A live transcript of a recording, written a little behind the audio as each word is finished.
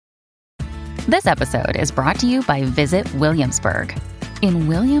This episode is brought to you by Visit Williamsburg. In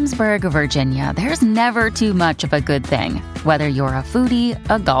Williamsburg, Virginia, there's never too much of a good thing. Whether you're a foodie,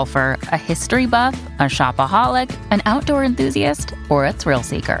 a golfer, a history buff, a shopaholic, an outdoor enthusiast, or a thrill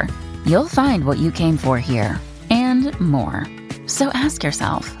seeker, you'll find what you came for here and more. So ask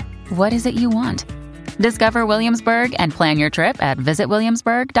yourself, what is it you want? Discover Williamsburg and plan your trip at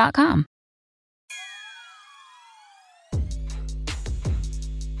visitwilliamsburg.com.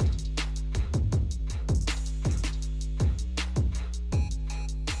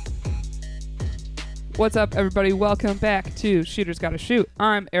 What's up, everybody? Welcome back to Shooters Gotta Shoot.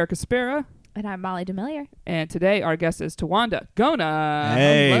 I'm Erica Spera. And I'm Molly D'Amelio. And today our guest is Tawanda Gona.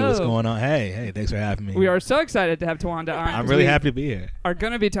 Hey, Hello. what's going on? Hey, thanks for having me. We are so excited to have Tawanda on. I'm really happy to be here. Are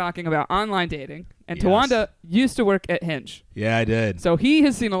going to be talking about online dating. And Yes. Tawanda used to work at Hinge. Yeah, I did. So he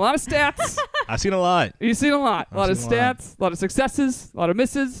has seen a lot of stats. I've seen a lot. He's seen a lot. A lot of seen a lot. stats, a lot of successes, a lot of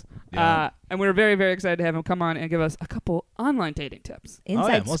misses. Yeah. And we're very, very excited to have him come on and give us a couple online dating tips.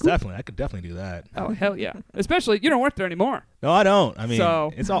 Inside most scoop. definitely. I could definitely do that. Oh, hell yeah. Especially, you don't work there anymore. No, I don't. I mean,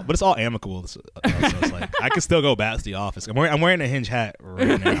 So- it's all amicable. So it's like I can still go back to the office. I'm wearing a Hinge hat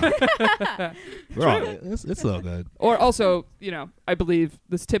right now. It's all good. Or also, you know, I believe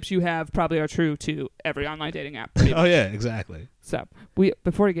the tips you have probably are true to every online dating app. pretty Oh much. yeah, exactly. So,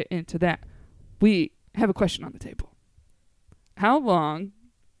 before we get into that, we have a question on the table. How long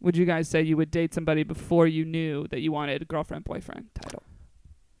would you guys say you would date somebody before you knew that you wanted girlfriend, boyfriend title?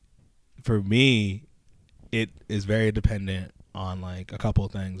 For me, it is very dependent on like a couple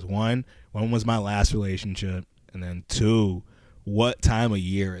of things. One, when was my last relationship? And then two, what time of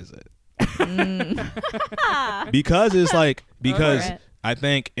year is it? Because it's like Alright. I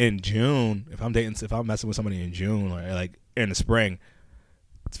think in June, if I'm messing with somebody in June or like in the spring,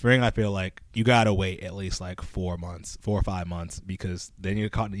 I feel like you gotta wait at least like 4 or 5 months, because then you're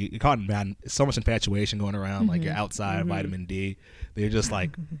caught in man, so much infatuation going around. Like you're outside, vitamin D. They're just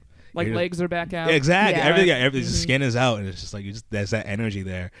like Like you're- legs are back out. exactly Yeah. everything. The skin is out, and it's just like there's that energy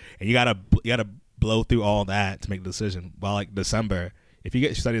there, and you gotta blow through all that to make the decision. While like December, if you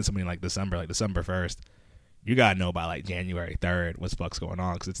get studying something like December 1st, you gotta know by like January 3rd what the fuck's going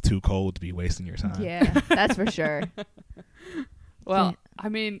on, because it's too cold to be wasting your time. Yeah, that's for sure. Well, Yeah. I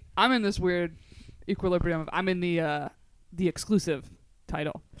mean, I'm in this weird equilibrium of I'm in the exclusive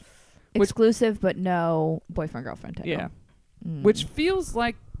title. Which- Exclusive, but no boyfriend, girlfriend title. Yeah. Mm. Which feels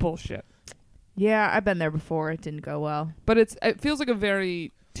like bullshit. Yeah, I've been there before. It didn't go well. But it feels like a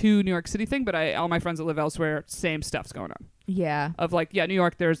very New York City thing, but all my friends that live elsewhere, same stuff's going on. Yeah. Of like, yeah, New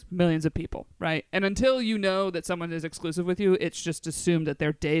York, there's millions of people, right? And until you know that someone is exclusive with you, it's just assumed that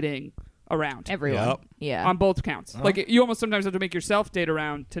they're dating around. Everyone. Yep. Yeah. On both counts. Oh. Like, you almost sometimes have to make yourself date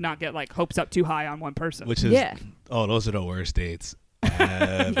around to not get, like, hopes up too high on one person. Which is Yeah. those are the worst dates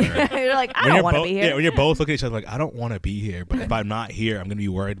ever. You're like, I When don't you're want to both- be here. Yeah, when you're both looking at each other like, I don't want to be here, but if I'm not here, I'm gonna be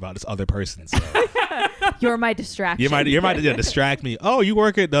worried about this other person. So You're my distraction. you might distract me. Oh, you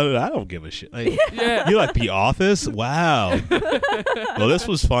work at I don't give a shit. Like, Yeah. you like The Office? Wow. Well, this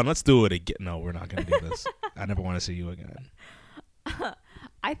was fun. Let's do it again. No, we're not gonna do this. I never want to see you again.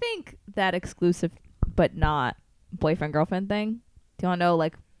 I think that exclusive, but not boyfriend, girlfriend thing. Do you want to know,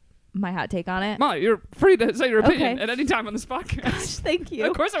 like, my hot take on it? Molly, you're free to say your opinion Okay. at any time on this podcast. Thank you.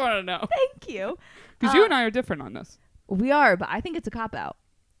 Of course I want to know. Thank you. Because you and I are different on this. We are, but I think it's a cop out,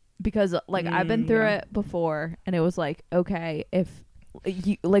 because like I've been through yeah. it before, and it was like, okay, if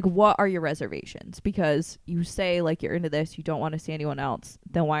you like, what are your reservations? Because you say like you're into this, you don't want to see anyone else,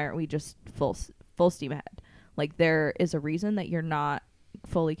 then why aren't we just full steam ahead? Like, there is a reason that you're not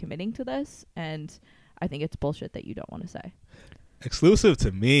fully committing to this, and I think it's bullshit that you don't want to say. Exclusive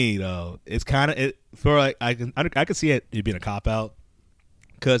to me though, it's kind of for like I can see it being a cop out,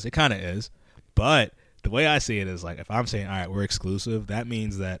 because it kind of is, but the way I see it is like, if I'm saying, all right, we're exclusive, that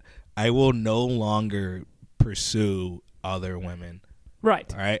means that I will no longer pursue other women. Right.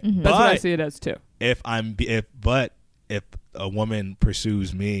 All right. Mhm. That's what I But see it as, too. if a woman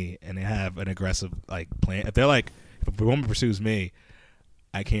pursues me and they have an aggressive like plan, if a woman pursues me,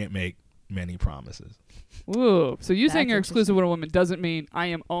 I can't make many promises. Ooh. So you saying That's you're exclusive with a woman doesn't mean I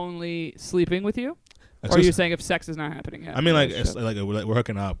am only sleeping with you? Or are you saying if sex is not happening yet? I mean, like, it's like we're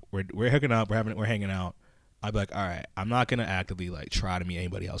hooking up. We're hooking up. We're hanging out. I'd be like, all right, I'm not gonna actively like try to meet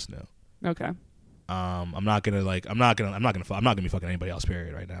anybody else new. Okay. I'm not gonna be fucking anybody else.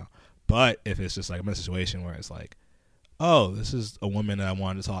 Period. Right now. But if it's just like I'm in a situation where it's like, oh, this is a woman that I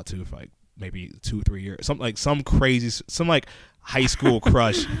wanted to talk to for like maybe 2-3 years, some crazy, some like high school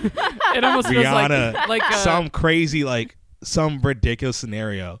crush, It almost feels Rihanna, like some crazy like some ridiculous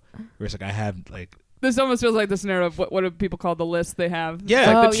scenario where it's like I have like This almost feels like the scenario of what do people call the list they have? Yeah. It's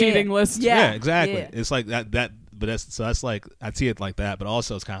like Oh, the yeah. cheating list. Yeah. exactly. yeah. It's like that. But that's like I see it like that. But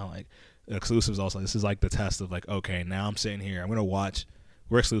also it's kind of like exclusives. Also, this is like the test of like, okay, now I'm sitting here. I'm gonna watch.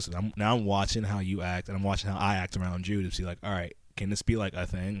 We're exclusive. I'm watching how you act, and I'm watching how I act around you to see like, all right, can this be like a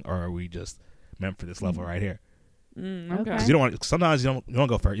thing, or are we just meant for this level right here? Okay. Okay. Because you don't want. Sometimes you don't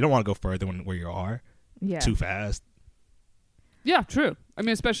go further. You don't want to go further than where you are Yeah. too fast. Yeah, true. I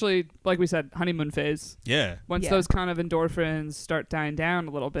mean, especially like we said, honeymoon phase. Yeah. Once Yeah. those kind of endorphins start dying down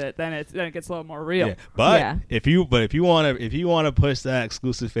a little bit, then it gets a little more real. Yeah. But Yeah. if you want to push that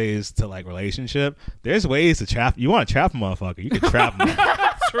exclusive phase to like relationship, there's ways to trap. You want to trap a motherfucker, you can trap him.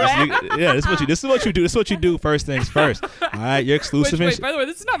 Yeah, this is what you do. This is what you do. First things first. All right, you're exclusive. Wait, and by the way,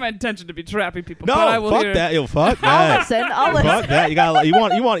 this is not my intention to be trapping people. no, but I will fuck hear. that. Yo, fuck I'll that. listen. I'll listen. Fuck that. You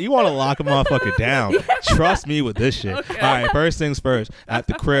want to lock a motherfucker down. Trust me with this shit. Okay. All right, first things first. At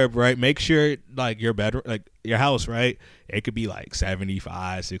the crib, right? Make sure like your bedroom, like your house, right? It could be like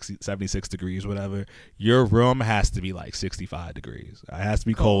 75, 60, 76 degrees, whatever. Your room has to be like 65 degrees. It has to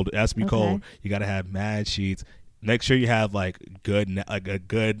be cold. It has to be cold. You got to have mad sheets. Make sure you have like a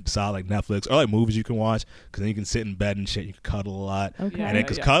good solid like Netflix or like movies you can watch, because then you can sit in bed and shit. You can cuddle a lot. Okay. Yeah. And then,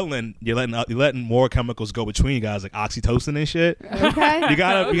 because cuddling, you're letting more chemicals go between you guys, like oxytocin and shit. Okay. You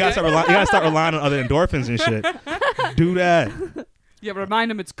gotta start relying on other endorphins and shit. Do that. Yeah, remind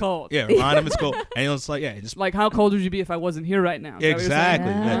them it's cold. Yeah, remind them it's cool. And it's like, yeah, just Like, how cold would you be if I wasn't here right now? Is that what you're saying?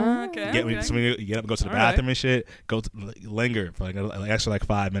 exactly. Ah. Okay. You get up, go to the All bathroom and shit. Go to, linger for like extra like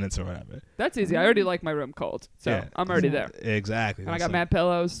 5 minutes or whatever. That's easy. I already like my room cold, so Yeah. I'm already there. Exactly. And I That's got like- mad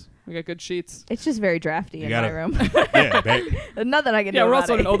pillows. We got good sheets. It's just very drafty You in gotta- my room. Yeah, Nothing I can Yeah, do we're about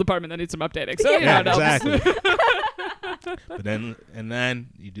also in it. an old apartment that needs some updating. So yeah, it helps. exactly. But then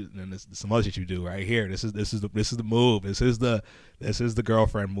you do. Then there's some other shit you do right here. This is the move. This is the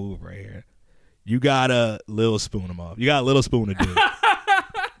girlfriend move right here. You gotta little spoon him off. You got a little spoon to do.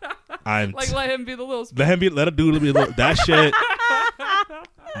 Like, let him be the little. Let a dude be a little, that shit.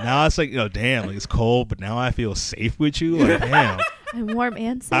 Now it's like, damn, like it's cold, but now I feel safe with you. Like, damn, I'm warm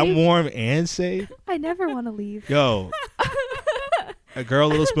and safe. I'm warm and safe. I never want to leave. Yo, a girl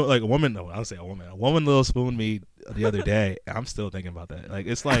little spoon, like a woman. No, I'll say a woman. A woman little spoon me the other day. I'm still thinking about that. Like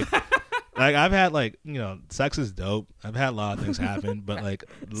it's like I've had like sex is dope. I've had a lot of things happen, but like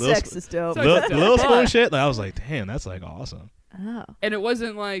Sex is dope. little spoon shit. Like I was like, damn, that's like awesome. Oh. And it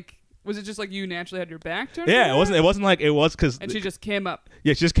wasn't like. Was it just like you naturally had your back turned? Yeah, to it her? wasn't. It wasn't like it was because And she just came up.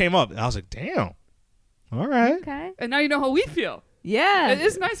 yeah, she just came up. And I was like, damn. All right. Okay. And now you know how we feel. Yeah. It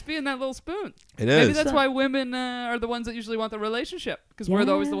is nice being that little spoon. It Maybe is. that's why women are the ones that usually want the relationship, because we're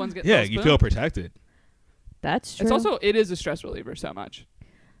always the ones getting. Yeah, little you spoon. feel protected. That's true. It's also it is a stress reliever so much.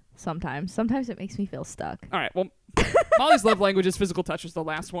 Sometimes it makes me feel stuck. All right, well, Molly's love language is physical touch is the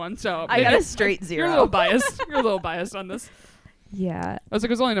last one, so I got a straight You're a 0. little biased. You're a little biased on this. Yeah. I was like,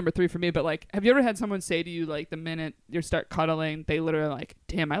 it was only number 3 for me, but like, have you ever had someone say to you like the minute you start cuddling, they literally like,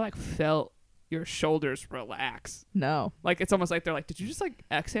 damn, I like felt your shoulders relax. No. Like it's almost like they're like, did you just like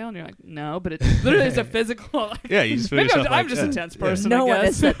exhale? And you're like, no, but it literally is a physical. Like, Yeah, you just feel maybe yourself I'm like, just a yeah, tense yeah. person. No I one guess.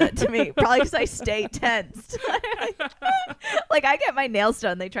 has said that to me. Probably because I stay tense. Like I get my nails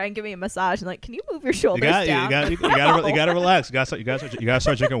done, they try and give me a massage, and like, can you move your You shoulders got down? you gotta relax. You gotta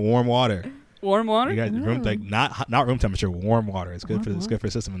start drinking warm water. Warm water. You got room like not room temperature, warm water. It's good it's good for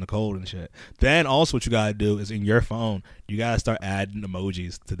the system in the cold and shit. Then also what you gotta do is in your phone, you gotta start adding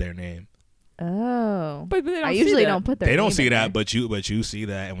emojis to their name. Oh. But they don't I see usually that. don't put their They don't name see in that, there. but you see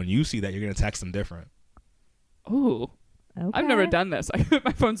that, and when you see that, you're gonna text them different. Ooh, I've never Okay. done this.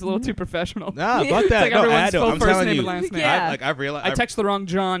 My phone's a little too professional. Nah, Yeah. fuck It's that. like No, everyone's add it. full I'm first telling name you. and last name. Yeah. I've realized. I text the wrong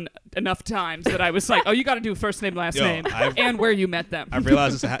John enough times that I was like, oh, you got to do first name, last Yo, name, I've- and where you met them. I've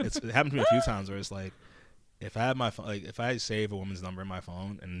realized it's happened to me a few times where it's like, if I have my phone, like if I save a woman's number in my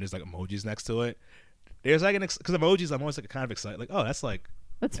phone and there's like emojis next to it, there's like because emojis, I'm always like kind of excited, like oh that's fun.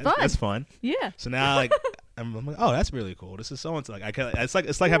 that's fun. Yeah. So now like I'm like oh that's really cool. This is so and so like I can it's like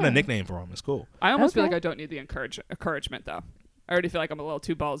having a nickname for them. It's cool. I almost feel Okay. like I don't need the encouragement though. I already feel like I'm a little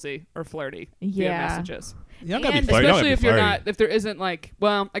too ballsy or flirty via Yeah. messages. You don't gotta be And flirty. You don't Especially gotta be if flirty. if there isn't like,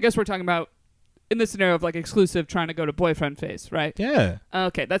 well, I guess we're talking about in the scenario of like exclusive trying to go to boyfriend phase, right? Yeah.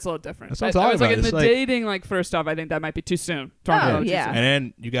 Okay, that's a little different. That's what I'm I talking was like about. in It's the like- dating, like first off, I think that might be too soon. Oh, Too yeah. soon. And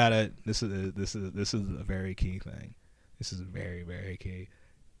then you gotta. This is a very key thing. This is very very key.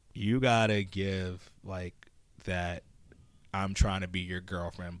 You gotta give like that. I'm trying to be your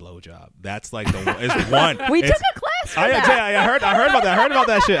girlfriend blowjob. That's like it's one. We It's- took a class for I that. heard about that. I heard about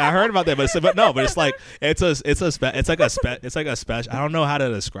that shit. I heard about that, but it's like it's like a special. I don't know how to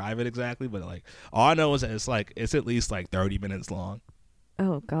describe it exactly, but like all I know is that it's at least like 30 minutes long.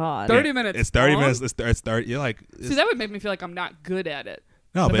 Oh God. 30 minutes. It's 30 long? minutes. It's 30. You're like, See, that would make me feel like I'm not good at it.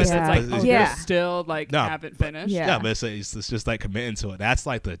 no, but Because it's, Yeah. it's like, but oh, it's, Yeah. you're still like No, haven't finished. Yeah. yeah, but it's just like committing to it. That's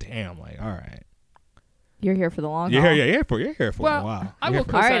like the damn. Like, all right, You're here for the long you're haul. here. You're here for Well, a while. I You're will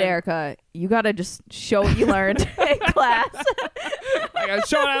here for- All right, Co-sign. Erica, you gotta just show what you learned in class. I gotta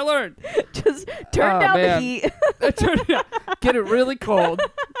show what I learned. Just turn Oh, down man. the heat. Get it really cold.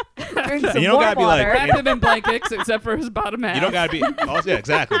 Drink some You don't warm gotta be like- water. Wrap him in blankets except for his bottom half. You don't gotta be. Oh, yeah,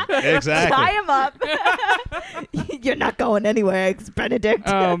 exactly. Tie Exactly. him up. You're not going anywhere, it's Benedict.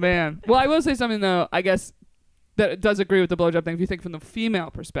 Oh man. Well, I will say something though. I guess that does agree with the blowjob thing. If you think from the female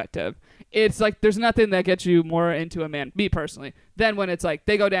perspective, it's like there's nothing that gets you more into a man, me personally, than when it's like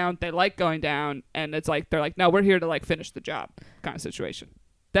they go down, they like going down, and it's like they're like, no, we're here to like finish the job, kind of situation.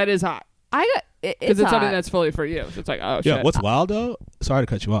 That is hot because it's something hot. that's fully for you. So it's like, oh Yeah, shit. what's wild though? Sorry to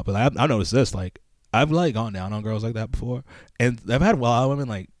cut you off, but I've noticed this. Like, I've like gone down on girls like that before, and I've had wild women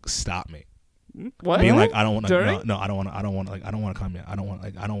like stop me, What? being like, I don't want to. During? No, I don't want to. Like, I don't want to come yet. I don't want.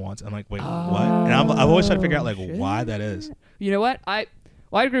 Like, I don't want to. I'm like, wait, what? And I've always tried to figure out like shit. why that is. You know what? I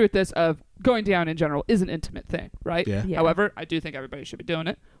agree with this. Of going down in general is an intimate thing, right? Yeah. Yeah. However, I do think everybody should be doing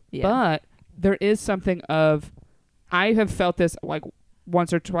it. Yeah. But there is something of, I have felt this like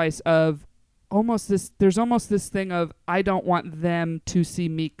once or twice of almost this, there's almost this thing of, I don't want them to see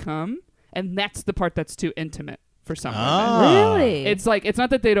me come. And that's the part that's too intimate for some women. Ah. Really? It's like, it's not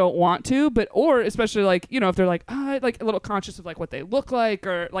that they don't want to, but, or especially like, you know, if they're like, like a little conscious of like what they look like,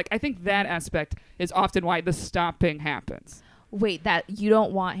 or like, I think that aspect is often why the stopping happens. Wait, that you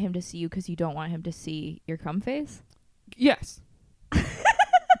don't want him to see you because you don't want him to see your cum face? Yes.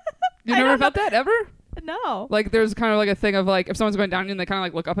 You I never don't felt that ever? No. Like there's kind of like a thing of like if someone's going down and they kind of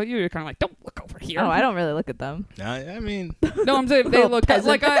like look up at you, you're kind of like, don't look over here. Oh, I don't really look at them. I mean, No, I'm saying they Little look peasant.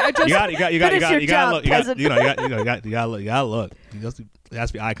 like I just you got Finish your job, look. You peasant. gotta look. It has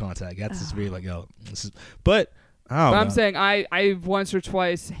to be eye contact. You have to just be like, yo, this is. But I don't But know. I'm saying I once or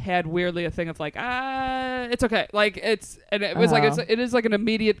twice had weirdly a thing of like it's okay, like it's, and it was like it is like an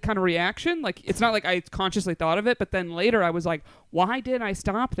immediate kind of reaction, like it's not like I consciously thought of it, but then later I was like, why did I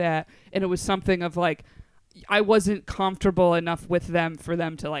stop that? And it was something of like I wasn't comfortable enough with them for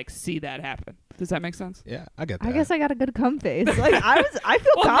them to like see that happen. Does that make sense? Yeah, I get that. I guess I got a good cum face. Like I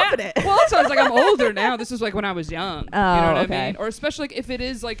feel Well, confident. Well, also, it's like I'm older now. This is like when I was young. You know what okay. I mean? Or especially like, if it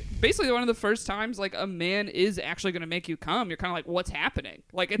is like basically one of the first times like a man is actually going to make you come, you're kind of like, what's happening?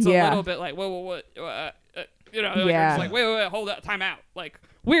 Like it's a Yeah. little bit like, whoa, what? You know, like, Yeah. it's like, wait, hold that, time out. Like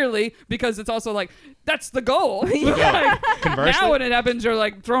weirdly, because it's also like that's the goal. Yeah. Like, Conversely, now when it happens, you're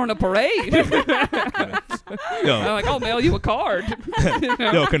like throwing a parade. I'm yo, like, I'll mail you a card. You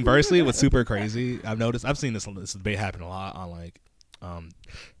know? yo, conversely, what's super crazy, I've seen this debate happen a lot on like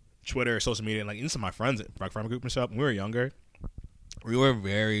Twitter, social media, and like even some of my friends, my friend group and stuff. When we were younger, we were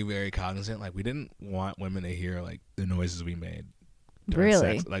very, very cognizant. Like we didn't want women to hear like the noises we made during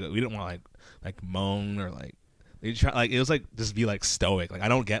Really? sex. Like we didn't want like moan or like they try, like it was like just be like stoic. Like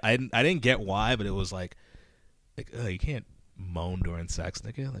I didn't get why, but it was like you can't moan during sex,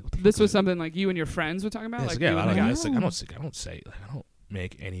 nigga. Like what the This fuck was is- something like you and your friends were talking about. Yeah, Like, yeah, you I and don't, the I guys? don't say like I don't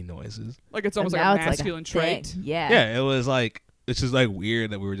make any noises. Like it's almost And like now a it's masculine like a trait. thing. Yeah. Yeah, it was like it's just like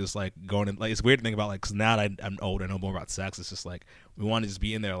weird that we were just like going in. Like it's weird to think about like because now that I'm older, I know more about sex. It's just like we want to just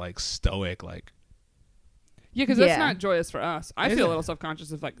be in there like stoic, like Yeah, because Yeah. that's not joyous for us. I Is feel a it? little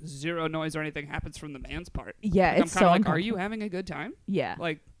self-conscious if like zero noise or anything happens from the man's part. Yeah, Like, I'm it's kind so of like, are uncomfortable. you having a good time? Yeah.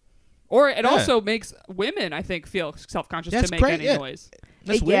 Like, or it Yeah. also makes women, I think, feel self-conscious Yeah, to it's make great, any yeah. noise.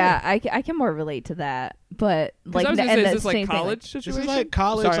 that's Yeah, weird. I can more relate to that. But Because like I was and gonna say, is the this like same thing, college This situation? is like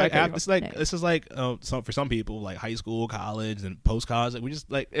college, Sorry, like I cut you this is off. like Yeah. this is like for some people like high school, college, and post college. Like we just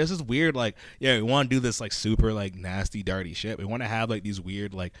like it's just weird. Like yeah, we want to do this like super like nasty, dirty shit. We want to have like these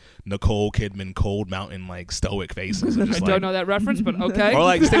weird like Nicole Kidman, Cold Mountain like stoic faces. And I just, don't like, know that reference, but okay. Or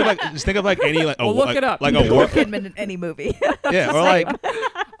like just think of like any like We'll look it up. like a Nicole war. Kidman in any movie. Yeah, or like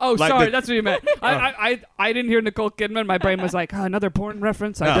Oh, like sorry, the- that's what you meant. I didn't hear Nicole Kidman. My brain was like, another porn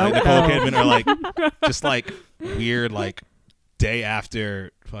reference. I no, don't like Nicole know. Kidman or like just like weird like day after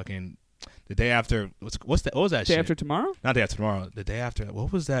fucking the day after what was that Day shit? after tomorrow? Not day after tomorrow. The day after.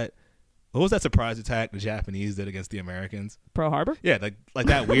 What was that? What was that surprise attack the Japanese did against the Americans? Pearl Harbor? Yeah, like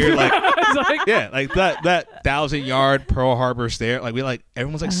that weird like It's like, yeah, like that 1,000-yard Pearl Harbor stare. Like we like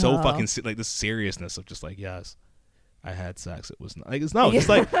everyone's like so Oh. fucking like the seriousness of just like yes, I had sex. It was not, like it's just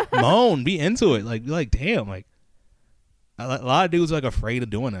like moan, be into it. Like be like damn, like A lot of dudes are like afraid of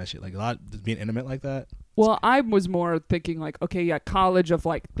doing that shit. Like a lot of being intimate like that. Well, I was more thinking like, okay, yeah, college of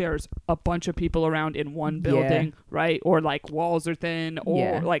like there's a bunch of people around in one building, right? Or like walls are thin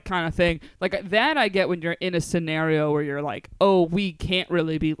or like kind of thing. Like that I get when you're in a scenario where you're like, oh, we can't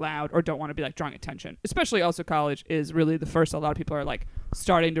really be loud or don't want to be like drawing attention. Especially also college is really the first a lot of people are like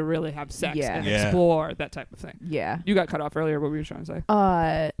starting to really have sex and explore that type of thing. Yeah. You got cut off earlier. What were you trying to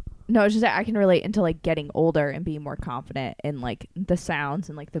say? No, it's just that I can relate into like getting older and being more confident in like the sounds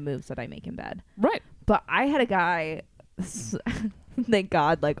and like the moves that I make in bed. Right. But I had a guy, thank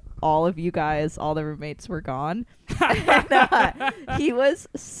God, like all of you guys, all the roommates were gone. And, he was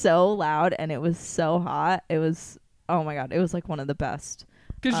so loud and it was so hot. It was, oh my God, it was like one of the best.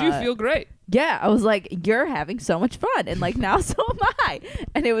 Because you feel great. Yeah, I was like, you're having so much fun. And like now so am I.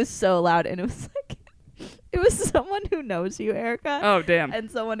 And it was so loud and it was like, it was someone who knows you, Erica. Oh, damn. And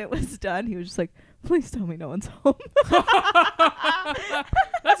so when it was done, he was just like, please tell me no one's home.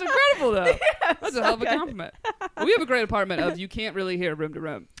 That's incredible, though. Yeah, that's a hell of a compliment. Well, we have a great apartment of you can't really hear room to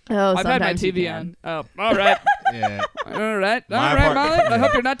room. Oh, I've had my TV on. Oh, all right. Yeah. All right. All right, Molly. I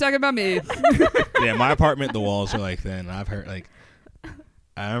hope you're not talking about me. Yeah, my apartment, the walls are like thin. I've heard like,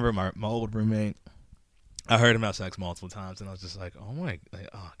 I remember my old roommate, I heard him have sex multiple times, and I was just like, oh my, like,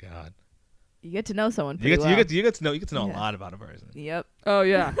 oh God. You get to know someone. You get to know a lot about a person. Yep. Oh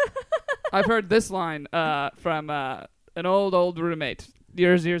yeah, I've heard this line from an old roommate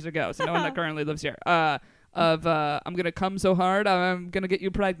years ago. So no one that currently lives here. I'm gonna come so hard, I'm gonna get you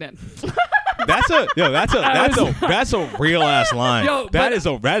pregnant. That's a real ass line. Yo, that is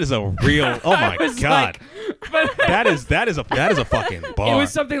a real. Oh my God. Like, that is a fucking bar. It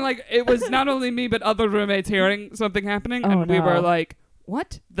was something like it was not only me but other roommates hearing something happening, and we were like,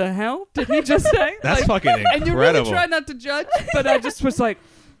 what the hell did he just say? That's fucking incredible. And you really try not to judge, but I just was like,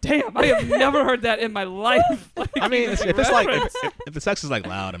 damn, I have never heard that in my life. Like, I mean, if it's like if the sex is like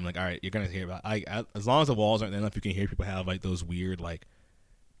loud, I'm like, all right, you're gonna hear about. As long as the walls aren't thin enough, you can hear people have like those weird like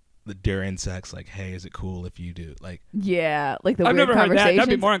the during sex, like, hey, is it cool if you do like? Yeah, like the I've weird never heard that. That'd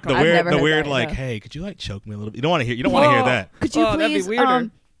be more uncomfortable. The weird like, hey, could you like choke me a little bit? You don't want to hear. You don't want to hear that. Could you please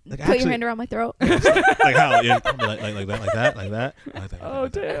like put your hand around my throat? Like how? Yeah, like that. Oh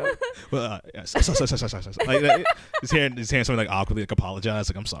damn. Well, so. Like that, just hearing someone like awkwardly like apologize.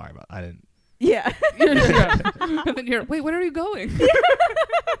 Like, I'm sorry, but I didn't. Yeah. And then you're, wait, where are you going?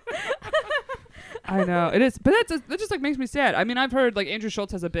 I know it is, but that just like makes me sad. I mean, I've heard like Andrew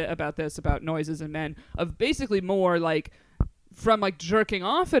Schultz has a bit about this about noises in men of basically more like from like jerking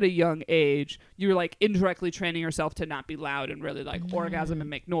off at a young age, you're like indirectly training yourself to not be loud and really like orgasm and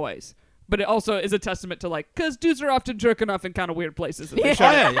make noise. But it also is a testament to like, because dudes are often jerking off in kind of weird places.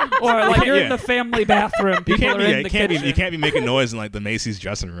 Yeah. Or like you're in the family bathroom. People are in the kitchen. You can't be making noise in like the Macy's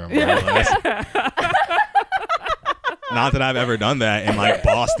dressing room. Not that I've ever done that in like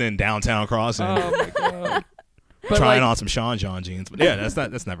Boston downtown crossing. Oh my God. But trying on some Sean John jeans. But yeah,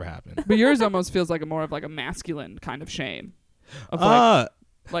 that's never happened. But yours almost feels like more of like a masculine kind of shame. Of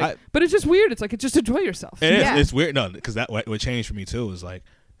but it's just weird. It's like, just enjoy yourself. It's weird. No, because that what changed for me too was like,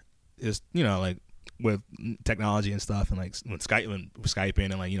 is like with technology and stuff, and like when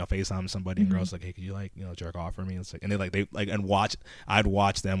Skyping and like FaceTime somebody and girls like, hey, could you like jerk off for me? It's like, and I'd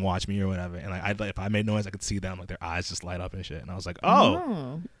watch them watch me or whatever, and like if I made noise, I could see them like their eyes just light up and shit, and I was like,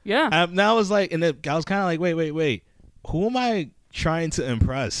 oh yeah. Now I was like, and I was kind of like, wait, who am I trying to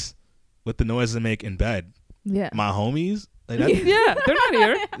impress with the noises I make in bed? Yeah, my homies. Like yeah, they're not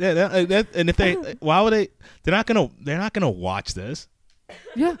here. Yeah, and if they, why would they? They're not gonna watch this.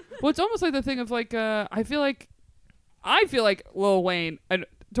 Yeah, well, it's almost like the thing of like, I feel like Lil Wayne and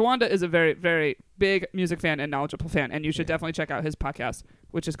Tawanda is a very, very big music fan and knowledgeable fan, and you should definitely check out his podcast,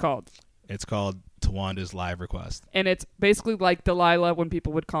 which is called Tawanda's Live Request. And it's basically like Delilah when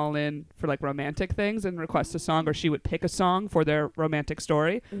people would call in for like romantic things and request a song, or she would pick a song for their romantic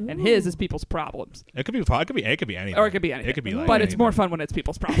story. Ooh. And his is people's problems. It could be anything. Or it could be anything. It could be like but anything. It's more fun when it's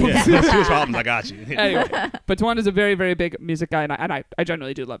people's problems. Yeah, it's people's problems. I got you. Anyway, but Tawanda's a very, very big music guy, and I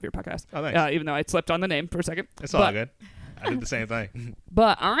generally do love your podcast. Oh, thanks. Even though I slipped on the name for a second. It's all good. I did the same thing.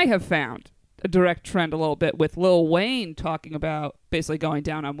 But I have found a direct trend a little bit with Lil Wayne talking about basically going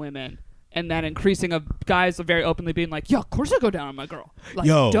down on women. And that increasing of guys very openly being like, yeah, of course I go down on my girl. Like,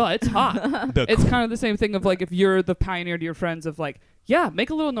 duh, it's hot. It's kind of the same thing of like, if you're the pioneer to your friends of like, yeah, make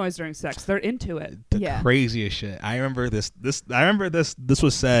a little noise during sex. They're into it. The craziest shit. I remember this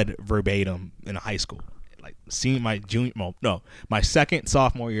was said verbatim in high school. Like, seeing my my second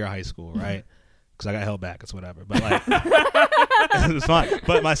sophomore year of high school, right? Because I got held back. It's whatever. But like, it's fine.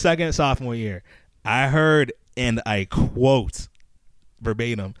 But my second sophomore year, I heard, and I quote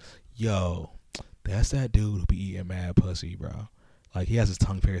verbatim, yo, that's that dude who be eating mad pussy, bro. Like, he has his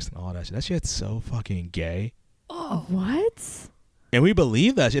tongue pierced and all that shit. That shit's so fucking gay. Oh, what? And we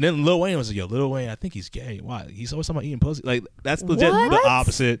believe that shit. And then Lil Wayne was like, yo, Lil Wayne, I think he's gay. Why? He's always talking about eating pussy. Like, that's legit the What?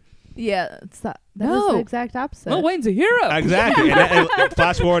 opposite. Yeah, it's that is No. the exact opposite. Lil Wayne's a hero. Exactly. And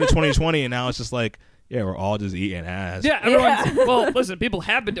flash forward to 2020, and now it's just like, yeah, we're all just eating ass. Yeah, everyone's well. Listen, people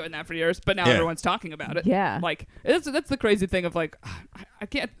have been doing that for years, but now Yeah. everyone's talking about it. Yeah. like that's the crazy thing of like, I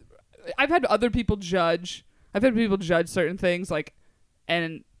can't. I've had other people judge. I've had people judge certain things, like,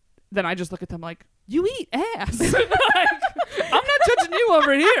 and then I just look at them like, you eat ass. Like, I'm not judging you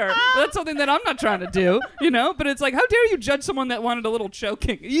over here. That's something that I'm not trying to do, you know. But it's like, how dare you judge someone that wanted a little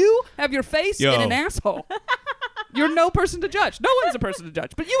choking? You have your face Yo. in an asshole. You're no person to judge. No one's a person to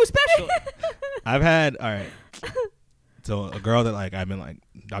judge, but you especially. I've had, all right. So a girl that like I've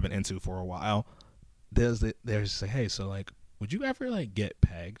been into for a while. There's just like, hey, so like, would you ever like get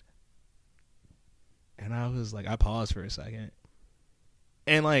pegged? And I was like, I paused for a second,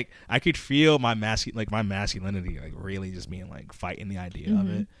 and like I could feel my masculinity like really just being like fighting the idea of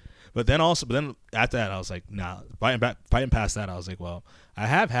it. But then after that, I was like, nah, fighting past that, I was like, well, I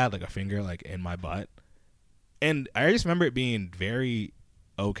have had like a finger like in my butt, and I just remember it being very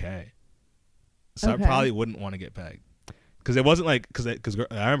okay. So Okay. I probably wouldn't want to get pegged. Because it wasn't like, because I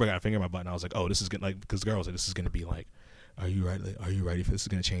remember I got a finger in my butt and I was like, oh, this is going to, like, because the girl was like, this is going to be like, are you ready for this? Is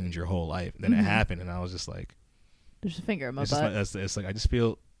going to change your whole life. And then it happened and I was just like, There's a finger in my it's butt. just like, it's like, I just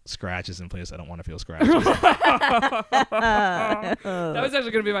feel scratches in place I don't want to feel scratches. That was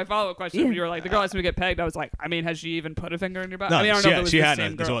actually going to be my follow-up question. When you were like, the girl asked me to get pegged. I was like, I mean, has she even put a finger in your butt? No, I mean, I don't know if it was she the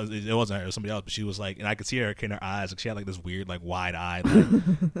hadn't. same girl. It wasn't her. It was somebody else. But she was like, and I could see her in her eyes. Like she had like this weird, like wide eye, like,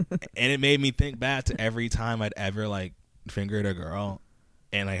 and it made me think back to every time I'd ever like fingered a girl,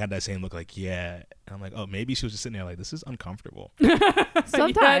 and I had that same look, like yeah. And I'm like, oh, maybe she was just sitting there like, this is uncomfortable.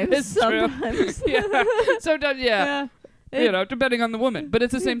 Sometimes. it's true. Sometimes. Yeah. Sometimes, yeah. You know, depending on the woman. But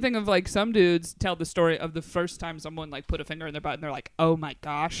it's the same thing of like some dudes tell the story of the first time someone like put a finger in their butt and they're like, oh my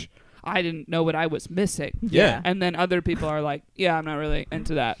gosh, I didn't know what I was missing. Yeah. And then other people are like, yeah, I'm not really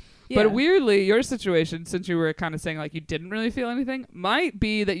into that. Yeah. But weirdly, your situation, since you were kind of saying like you didn't really feel anything, might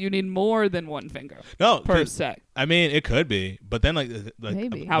be that you need more than one finger No, per se. I mean, it could be, but then like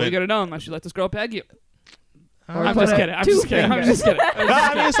Maybe. How are we but- going to know unless you let this girl peg you? Or I'm put just a kidding. I'm just kidding. I'm just kidding. No,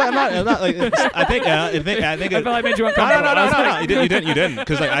 I mean, it's like, I'm not like. I think. I think. I feel like I made you No, uncomfortable. You didn't.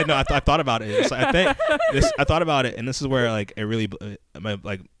 Because like I know, I thought about it. It's like, I thought about it, and this is where like it really,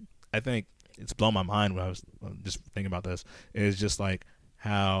 like, I think it's blown my mind when I was just thinking about this. Is just like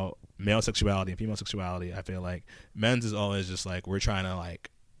how male sexuality and female sexuality. I feel like men's is always just like we're trying to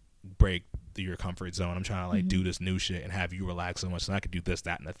like break your comfort zone. I'm trying to like do this new shit and have you relax so much, so I could do this,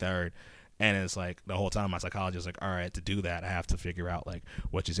 that, and the third. And it's like the whole time my psychologist is like, all right, to do that, I have to figure out like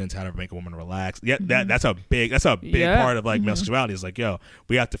what she's into, how to make a woman relax. Yeah, that's a big Yeah. part of like male sexuality. Is like, yo,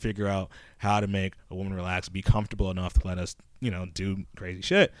 we have to figure out how to make a woman relax, be comfortable enough to let us, do crazy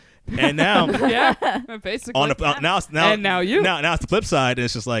shit. And now Yeah, basically. on the now And now you. now it's the flip side.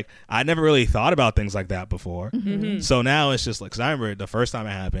 It's just like I never really thought about things like that before. So now it's just like, because I remember the first time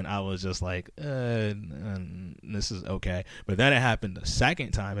it happened, I was just like, this is okay. But then it happened the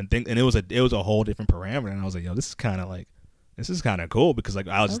second time, and it was a whole different parameter, and I was like, yo, this is kind of cool, because like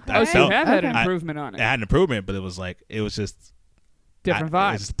I was Okay. I Oh, so you felt have had Okay. an improvement on it it. had an improvement, but it was just Different It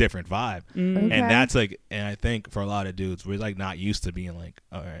vibe. was just a different vibe. Okay. And that's like, and I think for a lot of dudes, we're like not used to being like,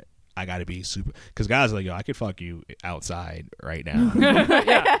 all right, I got to be super, because guys are like, yo, I could fuck you outside right now,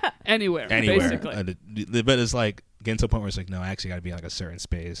 Yeah, anywhere. Basically. But it's like getting to a point where it's like, no, I actually got to be in like a certain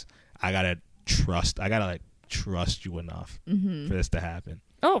space. I gotta trust you enough for this to happen.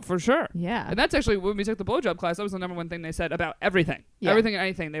 Oh, for sure. Yeah. And that's actually when we took the blowjob class, that was the number one thing they said about everything. Yeah. Everything and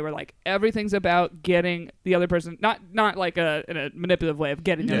anything. They were like, everything's about getting the other person, not like in a manipulative way of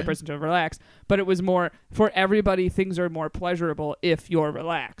getting the other person to relax, but it was more for everybody, things are more pleasurable if you're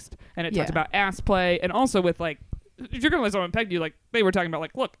relaxed. And it talked Yeah. about ass play, and also with like, if you're going to let someone peg you, like they were talking about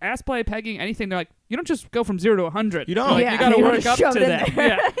like, look, ass play, pegging, anything, they're like, you don't just go from 0 to 100. You don't. Like, Yeah, you got to you work just up shove to it in that.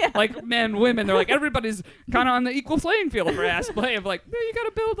 there. Yeah. Like men, women, they're like, everybody's kind of on the equal playing field for ass play of like, no, you got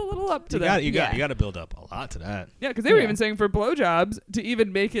to build a little up to that. You got to build up a lot to that. Yeah, because they were Yeah. even saying for blowjobs, to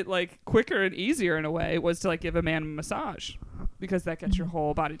even make it like quicker and easier in a way, was to like give a man a massage, because that gets your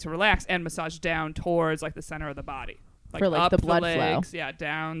whole body to relax, and massage down towards like the center of the body, For, like, up the blood flow. legs, yeah,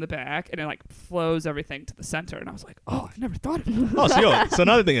 down the back, and it like flows everything to the center. And I was like, oh, I've never thought of that. Oh, so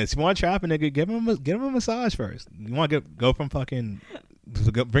another thing is, you want to trap a nigga, give him a massage first. You want to go from fucking,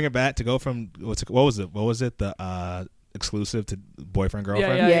 bring it back to go from what was it the exclusive to boyfriend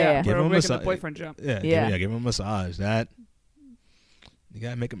girlfriend. Yeah. Give Give him a making the massage. boyfriend jump. Yeah. Yeah. Give him a massage. That you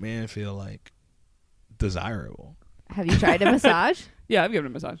gotta make a man feel like desirable. Have you tried a massage? Yeah, I've given a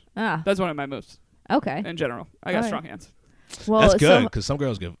massage. Ah, That's one of my moves okay. in general. I got Alright. strong hands. Well, That's good so- because some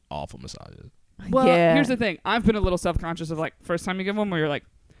girls give awful massages. Well, yeah. here's the thing. I've been a little self-conscious of like first time you give one where you're like,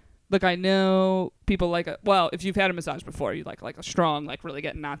 look, I know people like if you've had a massage before, you like a strong, like really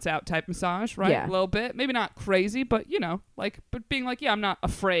get knots out type massage, right? Yeah. A little bit. Maybe not crazy, but but being like, yeah, I'm not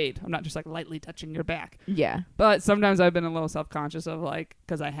afraid. I'm not just like lightly touching your back. Yeah. But sometimes I've been a little self-conscious of like,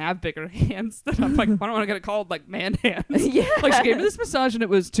 because I have bigger hands that I'm like, I don't want to get it called like man hands. Yeah. Like she gave me this massage and it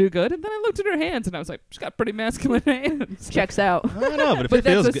was too good. And then I looked at her hands and I was like, she's got pretty masculine hands. Checks out. I don't know, but if But it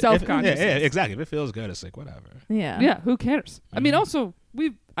feels that's a good, self-consciousness. yeah, exactly. If it feels good, it's like whatever. Yeah. Yeah, who cares? I mean, Mhm. also,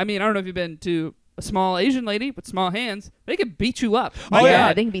 I don't know if you've been to a small Asian lady with small hands. They could beat you up. Oh, My yeah.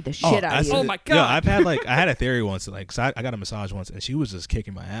 God. They can beat the shit out of you. Oh my God. Yeah, I've had I had a theory once. Like, so I got a massage once, and she was just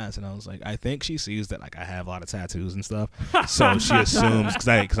kicking my ass, and I was like, I think she sees that like I have a lot of tattoos and stuff, so she assumes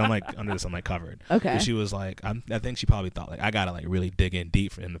because I'm like under this, I'm like covered. Okay. But she was like, I think she probably thought like I gotta like really dig in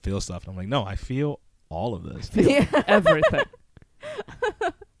deep in the feel stuff, and I'm like, no, I feel all of this. Yeah. Everything.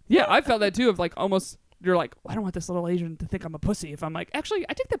 Yeah, I felt that too of like almost, you're like, I don't want this little Asian to think I'm a pussy. If I'm like, actually,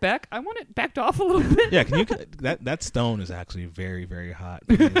 I take that back. I want it backed off a little bit. Yeah, can you that stone is actually very very hot.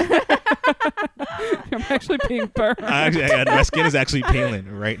 I'm actually being burned. My skin is actually peeling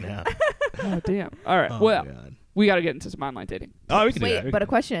right now. Oh, damn. All right. Oh, well, my God. we got to get into some online dating. Oh, we can do Wait, that. We but can a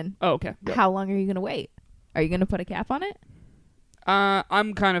question. Oh, okay. Go. How long are you going to wait? Are you going to put a cap on it?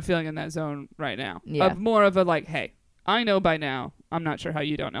 I'm kind of feeling in that zone right now. Yeah. Of more of a like, hey, I know by now. I'm not sure how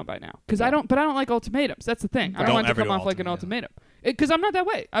you don't know by now. Because I don't like ultimatums. That's the thing. I Don't don't want it to ever come do off like an ultimatum. ultimatum. Because I'm not that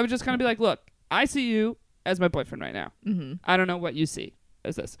way. I would just kind of be like, look, I see you as my boyfriend right now. Mm-hmm. I don't know what you see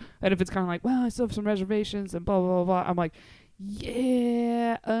as this. And if it's kind of like, well, I still have some reservations and blah, blah, blah, blah. I'm like,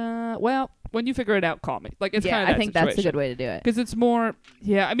 yeah, well, when you figure it out, call me. Like, it's Yeah, kind of I that think that's a situation. good way to do it. Because it's more,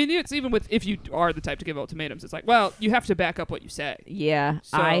 yeah. I mean, it's even with if you are the type to give ultimatums, it's like, well, you have to back up what you say. Yeah,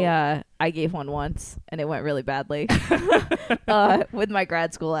 So- I gave one once and it went really badly. With my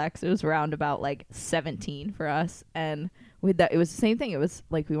grad school ex, it was around about like 17 for us, and with that, it was the same thing. It was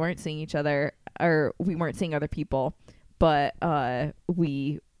like we weren't seeing each other, or we weren't seeing other people, but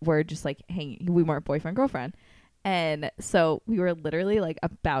we were just like hanging. We weren't boyfriend girlfriend. And so we were literally like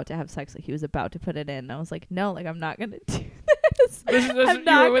about to have sex. Like he was about to put it in. And I was like, no, like I'm not gonna do this. You I'm were not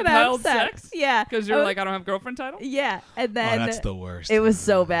gonna have withheld sex. sex? Yeah, Because I you're was- like, I don't have girlfriend title? yeah. And Oh, then that's the worst. it was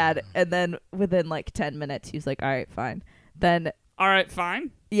so bad. And then within like 10 minutes, he was like, all right, fine. Then, All right,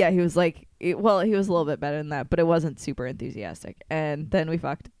 fine. yeah, he was like, he was a little bit better than that, but it wasn't super enthusiastic. And then we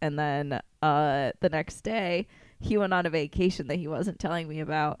fucked. And then the next day, he went on a vacation that he wasn't telling me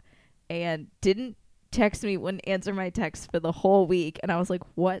about and didn't text me, wouldn't answer my text for the whole week. And I was like,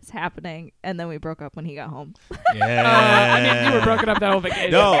 what's happening? And then we broke up when he got home. Yeah. I mean, you were broken up that whole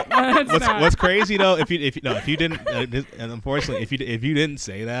vacation. No, It's not. what's crazy though, if you didn't, and unfortunately, if you didn't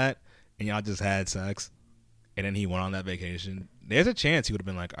say that and y'all just had sex, and then he went on that vacation, there's a chance he would have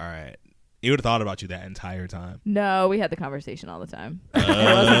been like, all right, he would have thought about you that entire time. No, we had the conversation all the time. It wasn't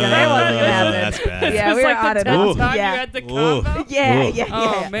gonna happen. That's bad. This Yeah, was we were like on the and 10th off. time Yeah. you had the Ooh. combo? Yeah, Ooh. yeah,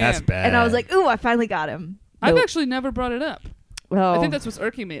 Oh, yeah. man. That's bad. And I was like, ooh, I finally got him. I've Nope. actually never brought it up. Well, I think that's what's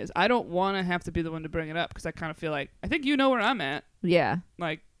irking me is I don't want to have to be the one to bring it up because I kind of feel like I think you know where I'm at. yeah.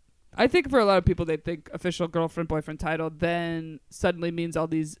 Like, I think for a lot of people, they think official girlfriend boyfriend title then suddenly means all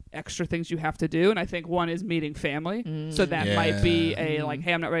these extra things you have to do, and I think one is meeting family. So that Yeah. might be a like, Mm.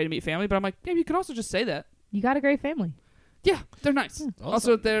 hey, I'm not ready to meet family, but I'm like, yeah, you could also just say that. You got a great family. Yeah, they're nice.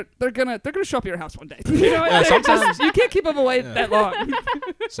 Also, they're gonna show up at your house one day. You know, Yeah, They're sometimes- just- you can't keep them away Yeah. that long.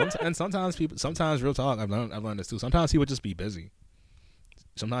 Sometimes real talk. I've learned this too. Sometimes he would just be busy.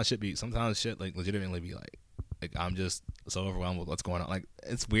 Sometimes shit like legitimately be like I'm just so overwhelmed with what's going on. Like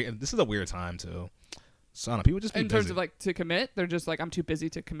it's weird. This is a weird time too. So I don't know, people just be In busy. terms of like to commit, they're just like, I'm too busy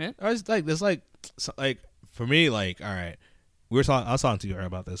to commit. I was like, there's like for me, like, all right, I was talking to you earlier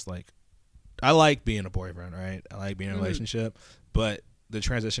about this. Like, I like being a boyfriend, right? I like being in a relationship, but the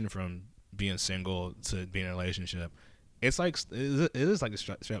transition from being single to being in a relationship, it's like it is like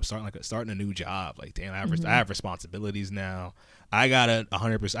starting a new job. Like, damn, I have responsibilities now. I gotta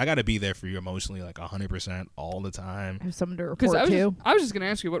 100%. I gotta be there for you emotionally, like 100% all the time. I have someone to Because report to. I was just gonna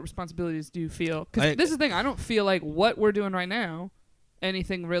ask you, what responsibilities do you feel? Because this is the thing, I don't feel like what we're doing right now,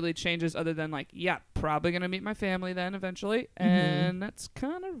 anything really changes other than like, yeah, probably gonna meet my family then eventually, and that's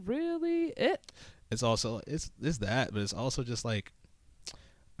kind of really it. It's also it's that, but it's also just like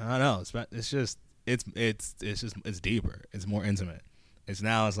I don't know. It's deeper. It's more intimate. It's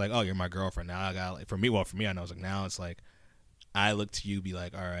like, oh, you're my girlfriend now. I got like for me. I know it's like now it's like I look to you, be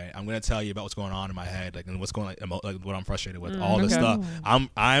like, all right, I'm gonna tell you about what's going on in my head, like, and what's going like what I'm frustrated with, all this stuff.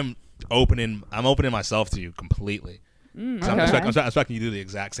 I'm opening myself to you completely. Okay. I'm expecting you to do the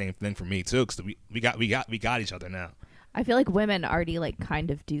exact same thing for me too, because we got each other now. I feel like women already like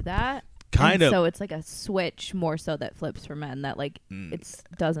kind of do that. Kind of. So it's like a switch more so that flips for men that like it's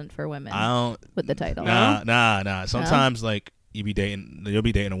doesn't for women. I don't with the title. Nah. Sometimes like you'll be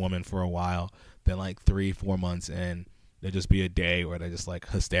dating a woman for a while, then like 3-4 months in, there'll just be a day where they're just like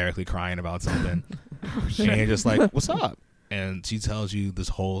hysterically crying about something, and you're just like, "What's up?" And she tells you this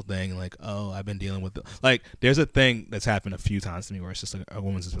whole thing, like, "Oh, I've been dealing with like." There's a thing that's happened a few times to me where it's just like a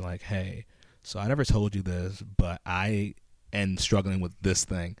woman's just been like, "Hey, so I never told you this, but I am struggling with this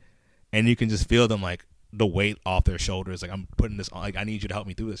thing," and you can just feel them like the weight off their shoulders. Like, I'm putting this on. Like, I need you to help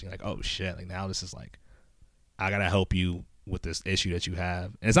me through this. And you're like, "Oh shit!" Like, now this is like, I gotta help you with this issue that you have.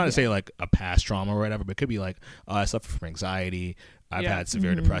 And it's not to say like a past trauma or whatever, but it could be like, oh, I suffer from anxiety, I've had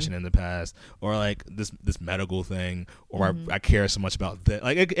severe depression in the past, or like this medical thing, or I care so much about that.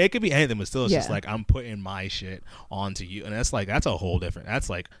 Like it could be anything, but still it's just like I'm putting my shit onto you, and that's a whole different,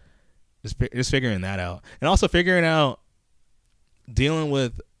 that's like just figuring that out. And also figuring out dealing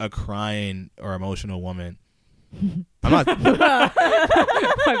with a crying or emotional woman. I'm not.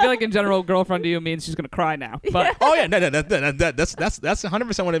 I feel like in general, girlfriend to you means she's gonna cry now. But oh yeah, no, that's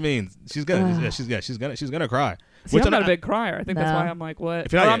 100% what it means. She's gonna, she's gonna cry. See, I'm not a big crier. I think that's why I'm like,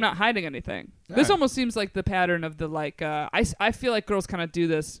 what? Or I'm not hiding anything. This almost seems like the pattern of the like. I feel like girls kind of do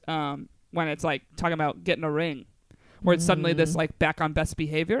this when it's like talking about getting a ring, where it's suddenly this like back on best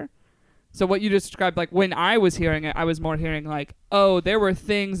behavior. So what you just described, like when I was hearing it, I was more hearing like, oh, there were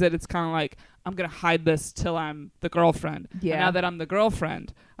things that it's kind of like, I'm going to hide this till I'm the girlfriend. Yeah. And now that I'm the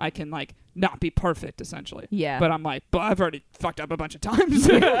girlfriend, I can like not be perfect essentially. Yeah. But I'm like, but I've already fucked up a bunch of times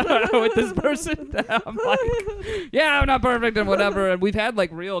with this person. I'm like, yeah, I'm not perfect and whatever. And we've had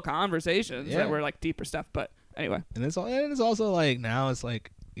like real conversations that were like deeper stuff. But anyway. And it's also like, now it's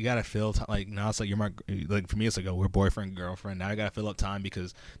like, you gotta fill like now it's like you're my, like for me it's like, oh, we're boyfriend girlfriend. Now I gotta fill up time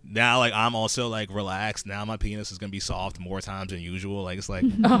because now like I'm also like relaxed. Now my penis is gonna be soft more times than usual. Like it's like,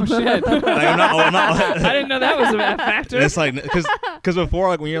 oh shit. Like I'm not I didn't know that was a factor. It's like because before,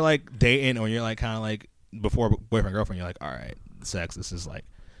 like when you're like dating or you're like kind of like before boyfriend girlfriend, you're like, all right, sex, this is like,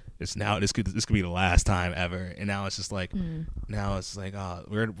 it's now this could be the last time ever. And now it's just like now it's like, oh,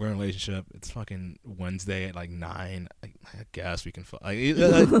 we're in a relationship. It's fucking Wednesday at like 9. Like, I guess we can like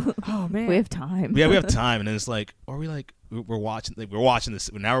oh man, we have time. Yeah, we have time. And then it's like, or we like we're watching this.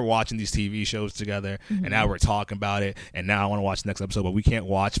 Now we're watching these TV shows together, and now we're talking about it. And now I want to watch the next episode, but we can't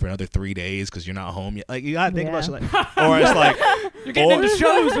watch for another 3 days because you're not home yet. Like you gotta think about shit like, or it's like you're getting into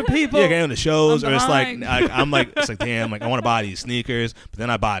shows with people. Yeah, getting into shows, or it's like I'm like, it's like, damn, like I want to buy these sneakers, but then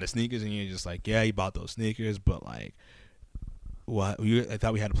I buy the sneakers, and you're just like, yeah, you bought those sneakers, but like, what? I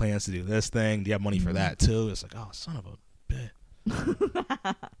thought we had plans to do this thing. Do you have money for that too? It's like, oh, son of a bitch.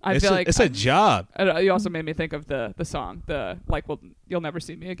 I feel like it's a job. You also made me think of the song, well, you'll never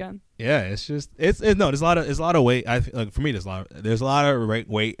see me again. Yeah, it's just there's a lot of weight. I feel like for me there's a lot of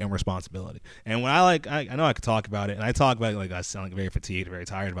weight and responsibility. And when I know I could talk about it, and I talk about it like I sound like very fatigued, very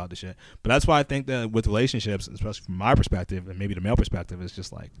tired about the shit. But that's why I think that with relationships, especially from my perspective and maybe the male perspective, it's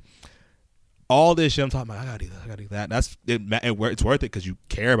just like all this shit I'm talking about, I gotta do this, I gotta do that. It's worth it because you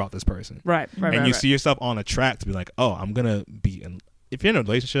care about this person, right? And you see yourself on a track to be like, oh, I'm gonna be in. If you're in a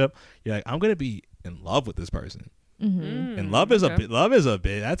relationship, you're like, I'm gonna be in love with this person. And love is a bit.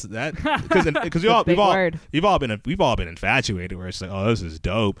 That's that because we've all been infatuated where it's like, oh, this is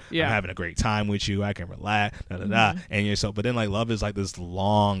dope. Yeah. I'm having a great time with you. I can relax. And you're so. But then like love is like this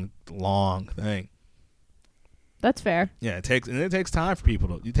long thing. That's fair. Yeah, it takes time for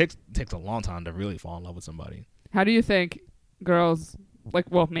people to. It takes a long time to really fall in love with somebody. How do you think girls, like,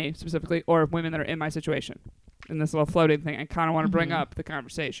 well, me specifically, or women that are in my situation, in this little floating thing, and kind of want to bring up the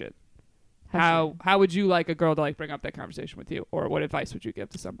conversation? How would you like a girl to like bring up that conversation with you, or what advice would you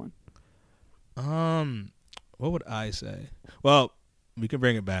give to someone? What would I say? Well, we can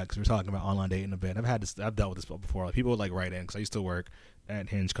bring it back because we're talking about online dating a bit. I've dealt with this before. Like, people would like write in because I used to work at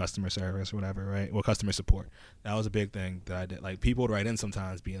Hinge customer service or whatever, right? Well, customer support. That was a big thing that I did. Like, people would write in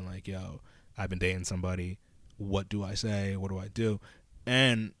sometimes being like, yo, I've been dating somebody. What do I say? What do I do?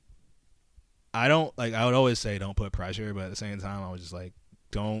 And I would always say don't put pressure, but at the same time, I was just like,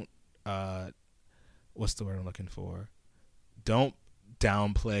 don't, what's the word I'm looking for? Don't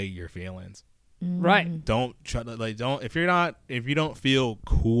downplay your feelings. Right. Don't try to if you don't feel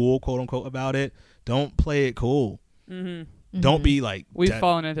cool, quote unquote, about it, don't play it cool. Don't be like We've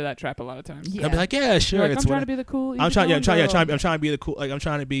fallen into that trap a lot of times. Yeah. I'll be like, yeah, sure. You're like, it's I'm trying to be the cool. I'm trying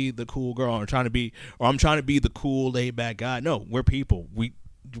to be the cool girl. I'm trying to be the cool laid back guy. No, we're people. We're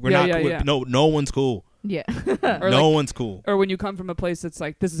not. No one's cool. Yeah. No one's cool. Or when you come from a place that's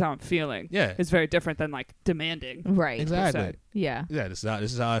like, this is how I'm feeling. Yeah. It's very different than like demanding. Right. Exactly. Yeah. Yeah. This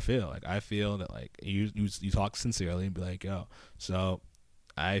is how I feel. Like I feel that like you talk sincerely and be like, yo. So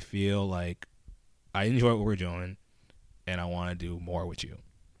I feel like I enjoy what we're doing, and I want to do more with you.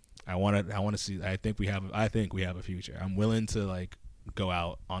 I want to see. I think we have a future. I'm willing to like go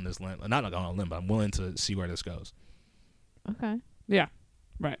out on this limb. Not like on a limb, but I'm willing to see where this goes. Okay. Yeah.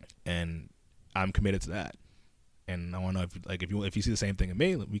 Right. And I'm committed to that. And I want to know if you see the same thing in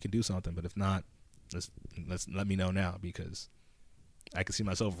me, we can do something. But if not, let's let me know now, because I can see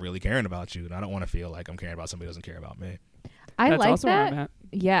myself really caring about you, and I don't want to feel like I'm caring about somebody who doesn't care about me. I That's like also where I'm that. at.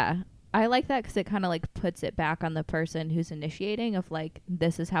 Yeah. I like that because it kind of like puts it back on the person who's initiating of like,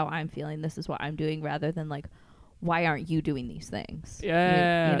 this is how I'm feeling, this is what I'm doing, rather than like, why aren't you doing these things?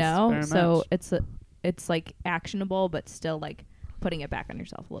 Yes, you know? very So much. it's like actionable, but still like putting it back on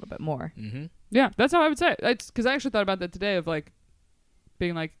yourself a little bit more. Mm-hmm. Yeah, that's how I would say it. It's because I actually thought about that today of like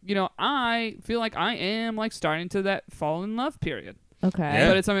being like, I feel like I am like starting to that fall in love period. Okay. Yeah.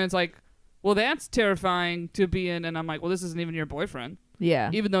 But it's something that's like, well, that's terrifying to be in. And I'm like, well, this isn't even your boyfriend.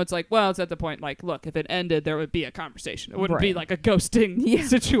 Yeah. Even though it's like, well, it's at the point like, look, if it ended, there would be a conversation. It wouldn't be Right. like a ghosting Yeah.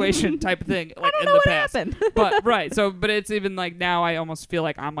 situation type of thing like I don't in know the what past. happened. But right, so but it's even like now I almost feel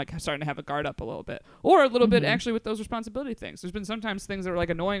like I'm like starting to have a guard up a little bit, or a little bit Mhm. actually with those responsibility things. There's been sometimes things that were like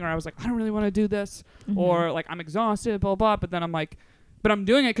annoying, or I was like, I don't really want to do this, Mhm. or like I'm exhausted, blah blah. But then I'm like, but I'm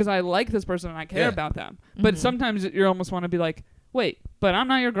doing it because I like this person and I care Yeah. about them. But Mhm. sometimes you almost want to be like, wait, but I'm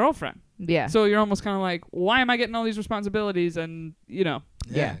not your girlfriend. Yeah. So you're almost kind of like, why am I getting all these responsibilities? And Yeah.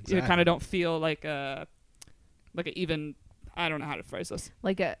 you kind of don't feel like a even. I don't know how to phrase this.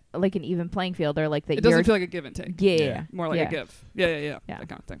 like an even playing field, or like that. It doesn't feel like a give and take. Yeah. Yeah. More like Yeah. a give. Yeah. Yeah. That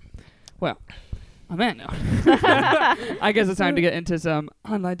kind of thing. Well, on that note, I guess it's time to get into some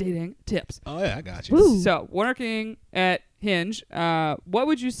online dating tips. Oh yeah, I got you. Woo. So, working at Hinge, what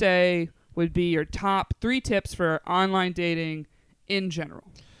would you say would be your top 3 tips for online dating in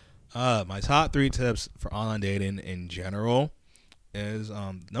general? My top 3 tips for online dating in general is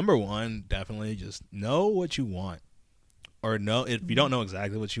number 1, definitely just know what you want. Or know if you don't know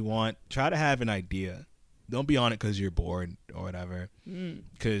exactly what you want, try to have an idea. Don't be on it because you're bored or whatever.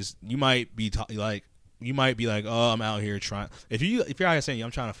 Because you might be like, oh, I'm out here trying. If you're out here saying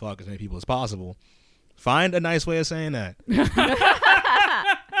I'm trying to fuck as many people as possible, find a nice way of saying that.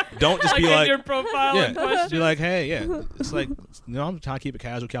 Don't just be in like your profile and yeah, question. be like, hey, yeah, it's like, I'm trying to keep it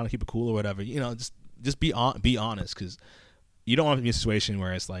casual, trying to keep it cool or whatever. Just be honest, because you don't want to be in a situation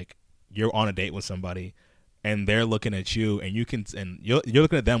where it's like you're on a date with somebody and they're looking at you and you're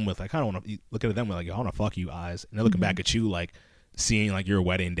looking at them with like, I don't want to look at them with like, I want to fuck you eyes, and they're looking back at you like seeing like your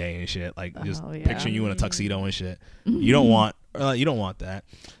wedding day and shit, like just Oh, yeah. picturing you in a tuxedo and shit. You don't want that.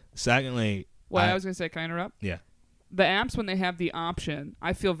 Secondly, Well, I was going to say, can I interrupt? yeah. The apps, when they have the option,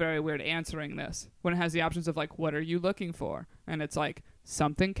 I feel very weird answering this. When it has the options of like, what are you looking for? And it's like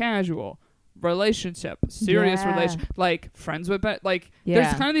something casual, relationship, serious Yeah. relation, like friends with, there's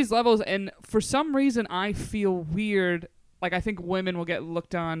Yeah. kind of these levels. And for some reason, I feel weird. Like, I think women will get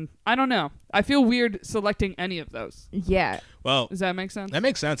looked on. I don't know. I feel weird selecting any of those. Yeah. Well, Does that make sense? that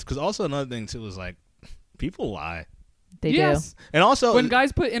makes sense, because also another thing too is like people lie. They yes. And also, When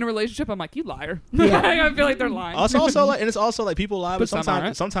guys put in a relationship, I'm like, you liar. Yeah. I feel like they're lying. also like, and it's also like people lie, but But some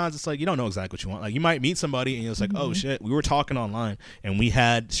aren't. sometimes it's like you don't know exactly what you want. Like you might meet somebody and you're just like, oh shit, we were talking online and we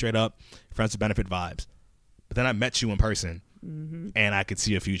had straight up friends with benefit vibes, but then I met you in person and I could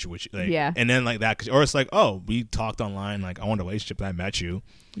see a future with you. Like, Yeah. And then like that, or it's like, oh, we talked online, like I want a relationship, and I met you,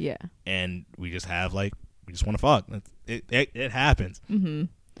 Yeah. and we just want to fuck. It happens, Mm-hmm.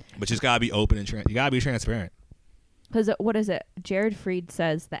 but you just gotta be open and you gotta be transparent. Because what is it? Jared Freed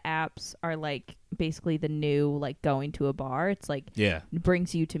says the apps are like basically the new like going to a bar. It's like Yeah.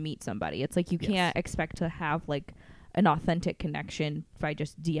 brings you to meet somebody. It's like you Yes. can't expect to have like an authentic connection by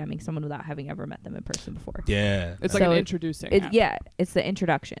just DMing someone without having ever met them in person before. Yeah. It's So like an it- introducing app. Yeah, it's the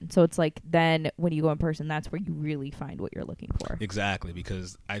introduction. So it's like then when you go in person, that's where you really find what you're looking for. Exactly,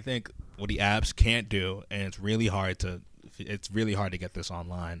 because I think what the apps can't do, and it's really hard to get this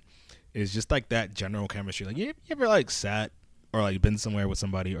online, is just like that general chemistry. Like you ever like sat or like been somewhere with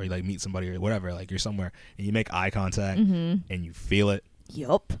somebody, or you like meet somebody or whatever, like you're somewhere and you make eye contact and you feel it.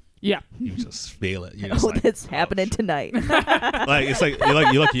 Yup. Yeah. You just feel it. You're just Oh, like, that's oh, happening shit. tonight. Like it's like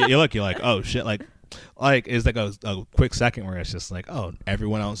you're like, oh shit, like it's like a quick second where it's just like, oh,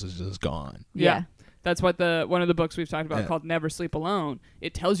 everyone else is just gone. Yeah. That's what one of the books we've talked about Yeah. called Never Sleep Alone.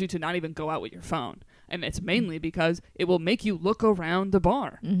 It tells you to not even go out with your phone. And it's mainly because it will make you look around the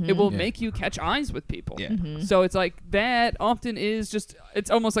bar. It will Yeah. make you catch eyes with people. Yeah. So it's like that often is just,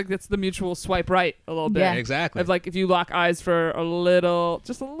 it's almost like it's the mutual swipe right a little bit. Yeah. Exactly. Of like if you lock eyes for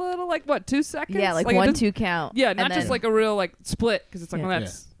just a little, like what, 2 seconds? Yeah, like it 1, doesn't- 2 count. Yeah, and not just then- like a real like split because it's like, Yeah. well,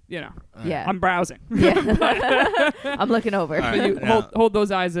 that's, Yeah. I'm browsing. Yeah. I'm looking over. All right. But you Now- hold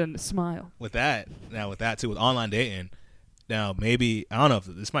those eyes and smile. with that too, with online dating, now maybe I don't know if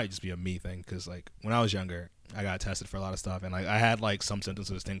this might just be a me thing, because like when I was younger, I got tested for a lot of stuff, and like I had like some symptoms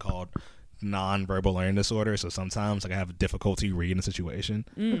of this thing called non-verbal learning disorder. So sometimes like I have difficulty reading a situation.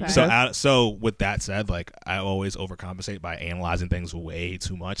 Okay. So with that said, like I always overcompensate by analyzing things way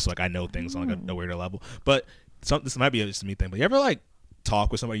too much. So like I know things on like a weirder level. But this might be just a me thing. But you ever like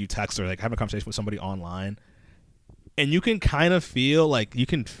talk with somebody, you text or like have a conversation with somebody online, and you can kind of feel like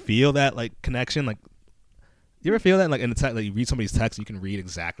that like connection, like. You ever feel that like in the text, like you read somebody's text, you can read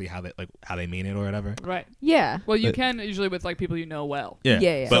exactly how they mean it or whatever. Right. Yeah. Well, you But- can usually with like people you know well. Yeah,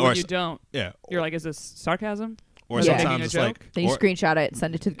 Yeah. But So or, when you don't, yeah, you're like, is this sarcasm? or Yeah. sometimes Making a it's like, joke? Then you or, screenshot it,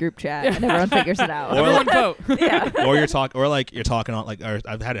 send it to the group chat, and everyone figures it out. Or Everyone vote. yeah. or you're talking on like, or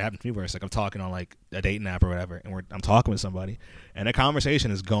I've had it happen to me where it's like I'm talking on like a dating app or whatever, and I'm talking with somebody, and the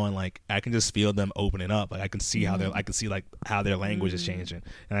conversation is going like I can just feel them opening up, like I can see how how their language is changing,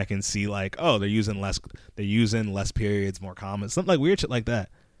 and I can see like they're using less periods, more commas, something like weird shit like that.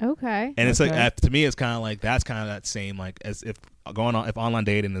 Okay. And it's Okay. like to me, it's kind of like that's kind of that same like as if online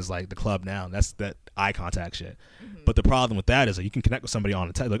dating is like the club now. That's that eye contact shit. But the problem with that is that you can connect with somebody on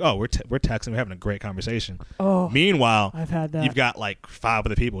the text, like we're texting, we're having a great conversation. Oh, Meanwhile, I've had that. you've got like 5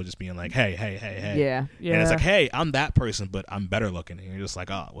 other people just being like, hey, Yeah. Yeah. and it's like, hey, I'm that person, but I'm better looking, and you're just like,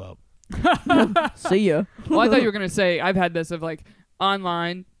 oh well, See ya. Well, I thought you were gonna say I've had this of like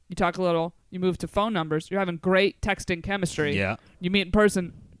online. You talk a little. You move to phone numbers. You're having great texting chemistry. yeah. You meet in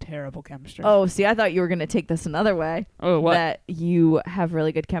person. Terrible chemistry. Oh, see, I thought you were going to take this another way. Oh, what? That you have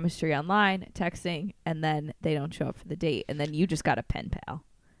really good chemistry online, texting, and then they don't show up for the date, and then you just got a pen pal.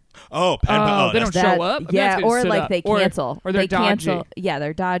 Oh, they don't that's- show up? I mean, that's Yeah, good or stood like up. they Or- cancel. or they're they cancel. dodgy. Yeah,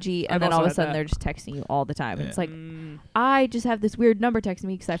 they're dodgy, and I've then all of also a sudden had they're that. just texting you all the time. And Yeah. it's like, I just have this weird number texting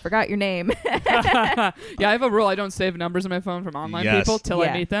me because I forgot your name. Yeah, I have a rule. I don't save numbers on my phone from online Yes. people till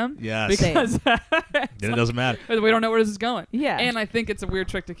Yeah. I meet them. Yes. Because Then it doesn't matter. we don't know where this is going. Yeah. And I think it's a weird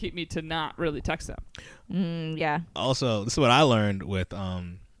trick to keep me to not really text them. Yeah. Also, this is what I learned with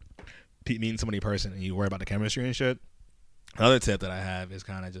meeting somebody in person, and you worry about the chemistry and shit. Another tip that I have is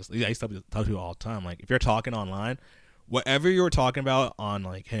kind of just, I used to tell people all the time, like if you're talking online, whatever you were talking about on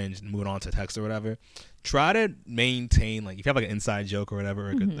like Hinge and moving on to text or whatever, try to maintain, like if you have like an inside joke or whatever,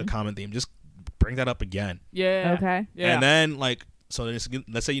 or a common theme, just bring that up again. Yeah. Okay. Yeah. And then like, so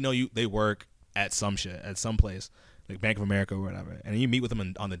let's say they work at some place, like Bank of America or whatever, and you meet with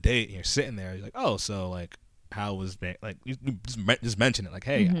them on the date, and you're sitting there, you're like, oh, so like how was like you just mention it, like,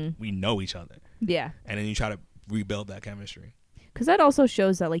 hey, we know each other, Yeah. and then you try to rebuild that chemistry. Because that also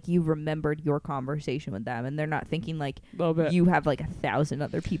shows that like you remembered your conversation with them, and they're not thinking like A little bit. you have like 1,000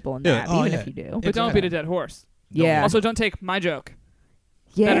 other people in Yeah. that, Oh, even yeah. if you do. But don't beat a dead horse. Yeah. Also, don't take my joke.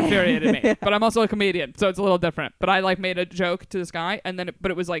 Yeah. That infuriated me. But I'm also a comedian, so it's a little different. But I like made a joke to this guy, and then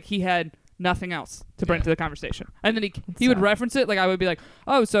but it was like he had nothing else to bring Yeah. to the conversation, and then he would tough. reference it. Like I would be like,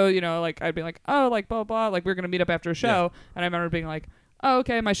 oh, so like I'd be like, oh, like blah blah, like we're gonna meet up after a show, and I remember being like, oh,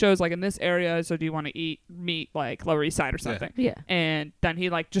 okay, my show's like in this area, so do you want to meet like Lower East Side or something? Yeah. And then he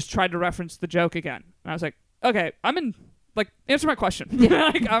like just tried to reference the joke again, and I was like, okay, I'm in. Like, answer my question.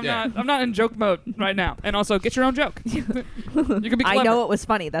 Like, I'm not in joke mode right now. And also, get your own joke. You can be clever. I know it was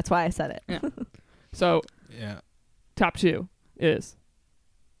funny. That's why I said it. So, Yeah, top 2 is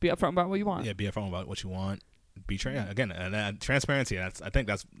be upfront about what you want. yeah. Be upfront about what you want. Be again, and transparency. I think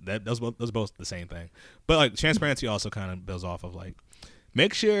those are both the same thing. But like transparency also kind of builds off of like,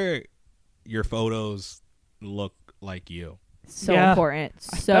 make sure your photos look like you. So Yeah. important.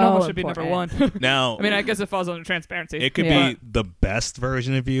 So That almost should be important. number 1. Now, I mean, I guess it falls under transparency. it could Yeah. be the best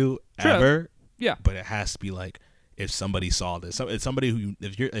version of you True. ever. Yeah. But it has to be like, if somebody saw this, so it's somebody who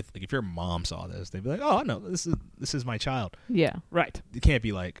if your mom saw this, they'd be like, oh no, this is my child. Yeah. Right. You can't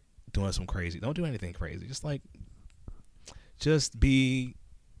be like doing some crazy. Don't do anything crazy. Just be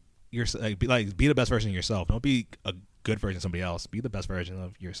yourself. Be the best version of yourself. Don't be a good version of somebody else. Be the best version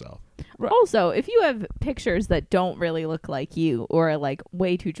of yourself. Also, if you have pictures that don't really look like you or are like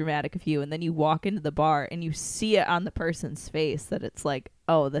way too dramatic of you, and then you walk into the bar and you see it on the person's face that it's like,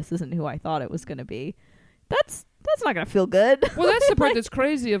 oh, this isn't who I thought it was going to be, That's not gonna feel good. Well, that's the part that's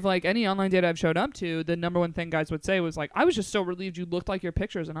crazy of like any online date I've showed up to. The number one thing guys would say was like, I was just so relieved you looked like your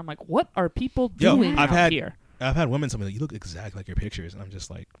pictures. And I'm like, what are people doing I've out had here? I've had women tell me, like, you look exactly like your pictures. And I'm just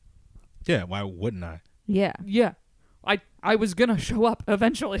like, yeah, why wouldn't I? Yeah. Yeah. I was gonna show up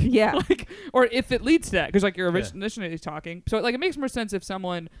eventually. Yeah. Like, or if it leads to that, because like you're initially talking, so like it makes more sense if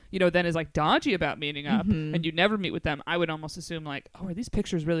someone then is like dodgy about meeting up and you never meet with them. I would almost assume like, oh, are these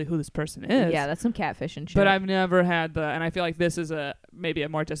pictures really who this person is? Yeah, that's some catfishing shit. But I've never had and I feel like this is maybe a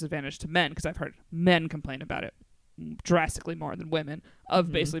more disadvantage to men, because I've heard men complain about it drastically more than women,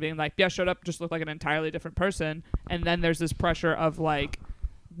 of basically being like, yeah, showed up, just looked like an entirely different person, and then there's this pressure of like,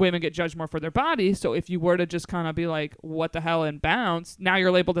 women get judged more for their body, so if you were to just kind of be like, what the hell, and bounce, now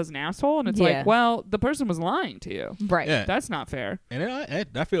you're labeled as an asshole, and it's like, well, the person was lying to you. Right. Yeah. That's not fair. And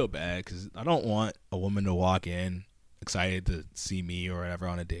I feel bad because I don't want a woman to walk in excited to see me or whatever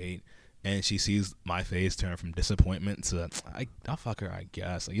on a date, and she sees my face turn from disappointment to, I'll fuck her, I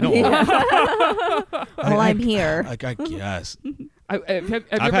guess. Like, you don't want Well, I'm here. Like, I guess. Have you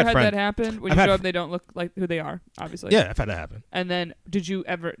ever had that happen when you show up and they don't look like who they are, obviously? Yeah, I've had that happen. And then did you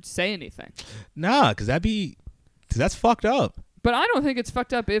ever say anything? Nah, because that's fucked up. But I don't think it's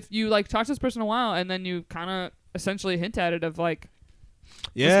fucked up if you like talk to this person a while and then you kind of essentially hint at it of like,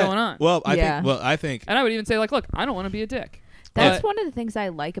 what's going on? Well, I think. And I would even say like, look, I don't want to be a dick. That's one of the things I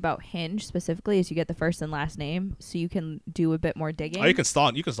like about Hinge specifically, is you get the first and last name, so you can do a bit more digging. Oh, you can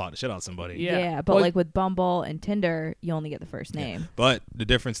stalk the shit out of somebody. Yeah. But like with Bumble and Tinder, you only get the first name. But the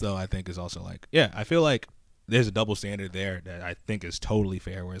difference, though, I think is also like, I feel like there's a double standard there that I think is totally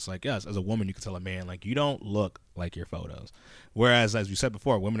fair, where it's like, yes, as a woman, you can tell a man, like, you don't look like your photos. Whereas, as you said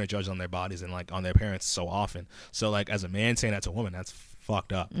before, women are judged on their bodies and like on their appearance so often. So like, as a man saying that to a woman, that's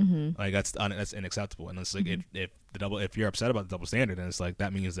fucked up. Like that's unacceptable. And it's like, if you're upset about the double standard, then it's like,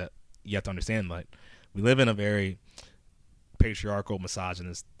 that means that you have to understand, like, we live in a very patriarchal,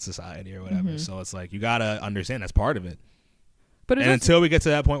 misogynist society or whatever. So it's like, you gotta understand that's part of it. But until we get to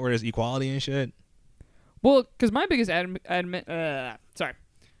that point where there's equality and shit. Well, because my biggest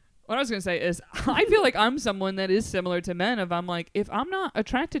what I was going to say is, I feel like I'm someone that is similar to men. If I'm not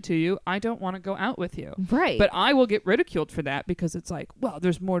attracted to you, I don't want to go out with you. Right. But I will get ridiculed for that, because it's like, well,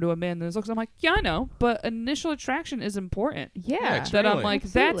 there's more to a man than his looks. I'm like, yeah, I know, but initial attraction is important. Yeah. That I'm like,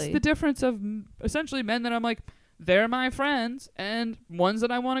 Absolutely. that's the difference of essentially men that I'm like, they're my friends and ones that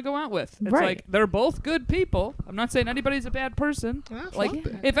I want to go out with. It's like, they're both good people. I'm not saying anybody's a bad person. Like,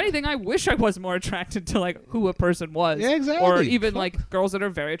 if anything, I wish I was more attracted to like who a person was. Yeah, exactly. Or even like girls that are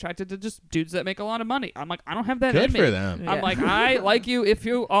very attracted to just dudes that make a lot of money. I'm like, I don't have that Good in me. for them. I'm like, I like you if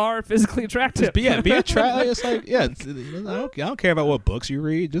you are physically attractive. Be attractive. It's like, I don't care about what books you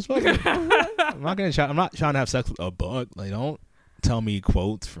read. Just fucking. I'm not trying to have sex with a book. Like, don't tell me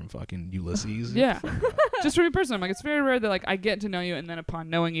quotes from fucking Ulysses. Yeah. Just for me personally, I'm like, it's very rare that like I get to know you and then upon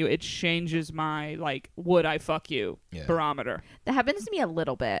knowing you, it changes my like, would I fuck you barometer. That happens to me a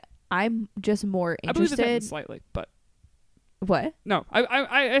little bit. I'm just more I believe it interested. happens slightly, but What? no,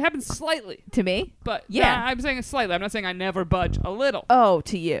 it happens slightly, To me? but Yeah. I'm saying it slightly. I'm not saying I never budge a little, Oh,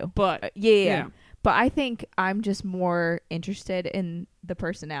 to you. but Yeah. But I think I'm just more interested in the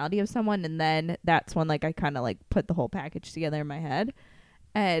personality of someone, and then that's when like I kind of like put the whole package together in my head.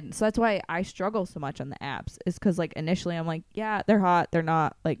 And so that's why I struggle so much on the apps, is because like initially I'm like, yeah, they're hot, they're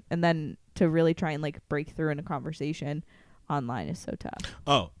not, like, and then to really try and like break through in a conversation online is so tough.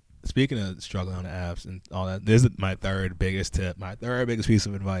 Oh, speaking of struggling on the apps and all that, this is my third biggest tip, my third biggest piece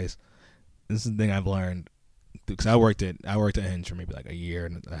of advice. This is the thing I've learned, because I worked at Hinge for maybe like a year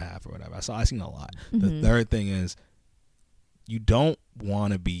and a half or whatever. I've seen a lot. The third thing is, you don't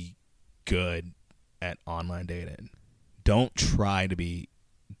want to be good at online dating. Don't try to be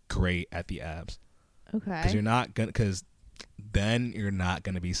great at the apps. Okay. Because then you're not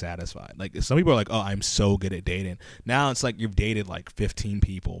gonna be satisfied. Like, some people are like, oh, I'm so good at dating. Now it's like you've dated like 15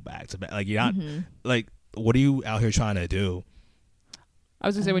 people back to back. Like, you're not like, what are you out here trying to do? I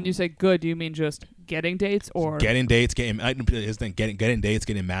was gonna say, when you say good, do you mean just getting dates or getting dates, getting dates,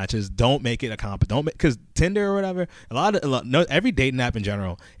 getting matches? Don't make it a because Tinder or whatever, every dating app in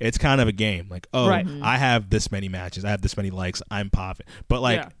general, it's kind of a game. Like, oh, I have this many matches, I have this many likes, I'm popping. But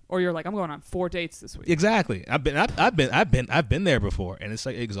like, or you're like, I'm going on 4 dates this week. Exactly. I've been there before, and it's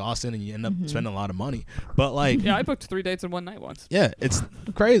like exhausting, and you end up spending a lot of money. But like, yeah, I booked 3 dates in one night once. Yeah, it's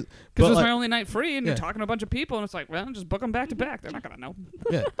crazy. Because it was my only night free, and you're talking to a bunch of people, and it's like, well, just book them back to back. They're not gonna know.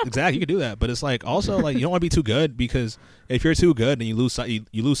 Yeah, exactly. You can do that, but it's like, also, like, you don't want to be too good, because if you're too good, then you lose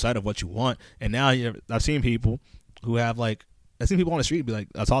sight of what you want. And now I've seen people who have like, I've seen people on the street be like,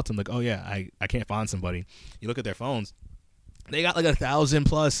 I'll talk to them like, oh yeah, I can't find somebody. You look at their phones, they got like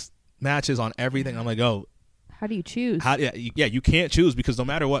 1,000+ matches on everything. I'm like, oh, How do you choose? You can't choose because no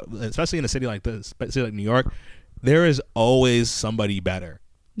matter what, especially in a city like this, especially like New York, there is always somebody better.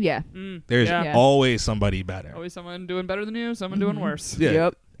 Yeah. There's always somebody better. Always someone doing better than you, someone doing worse. Yeah.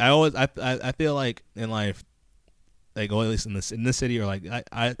 Yep. I feel like in life, like, or at least in this city, or like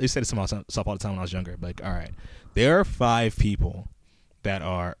I used to say this to myself all the time when I was younger. Like, all right, there are 5 people that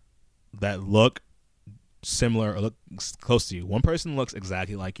look similar or look close to you. One person looks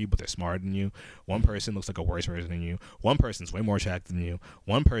exactly like you, but they're smarter than you. One person looks like a worse version than you. One person's way more attractive than you.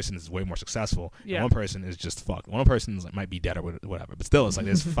 One person is way more successful. Yeah. And one person is just fucked. One person is, like, might be dead or whatever. But still, it's like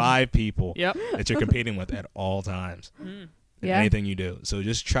there's 5 people that you're competing with at all times. In anything you do. So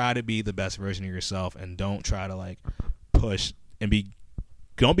just try to be the best version of yourself, and don't try to like push and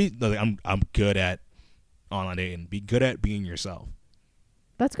don't be like, I'm good at online dating. Be good at being yourself.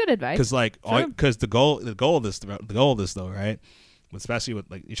 That's good advice. Because like, because the goal of this though, right? Especially with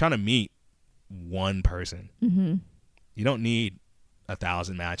like, you're trying to meet one person. Mm-hmm. You don't need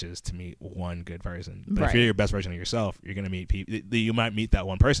 1,000 matches to meet one good person. But Right. if you're your best version of yourself, you're gonna meet people. You might meet that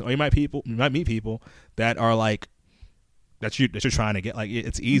one person, or you might meet people that are like that you're trying to get. Like,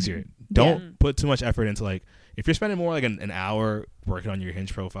 it's easier. Don't put too much effort into, like, if you're spending more like an hour working on your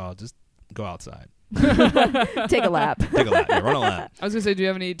Hinge profile, just go outside. Take a lap. Take a lap. Yeah, run a lap. I was gonna say, do you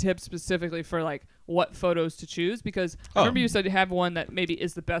have any tips specifically for like what photos to choose? Because I remember you said you have one that maybe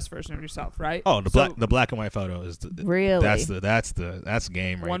is the best version of yourself, right? Oh, the black and white photo is Really? that's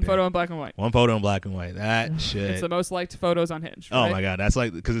game right One there. photo in black and white. One photo in black and white. That shit. It's the most liked photos on Hinge. Oh right? my god, that's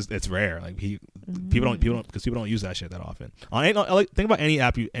like, because it's rare. Like people don't use that shit that often. Think about any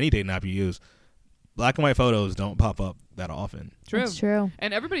dating app you use. Black and white photos don't pop up that often. True. That's true.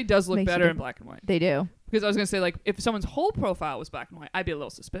 And everybody does look Makes you better in different. black and white. They do. Because I was gonna say, like, if someone's whole profile was black and white, I'd be a little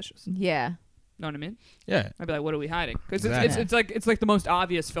suspicious. Yeah. Know what I mean? Yeah. I'd be like, what are we hiding? Because Exactly. it's like the most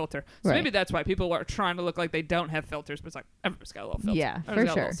obvious filter. So Right. maybe that's why people are trying to look like they don't have filters, but it's like everybody's got a little filter. Yeah, Everybody's for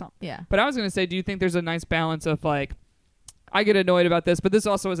got a little sure. something. Yeah. But I was gonna say, do you think there's a nice balance of like, I get annoyed about this, but this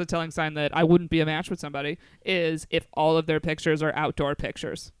also is a telling sign that I wouldn't be a match with somebody, is if all of their pictures are outdoor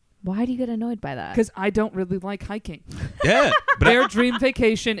pictures. Why do you get annoyed by that? Because I don't really like hiking. Yeah. But Their dream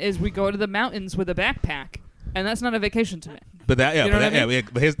vacation is we go to the mountains with a backpack, and that's not a vacation to me. But that, yeah, You know but what I that, yeah,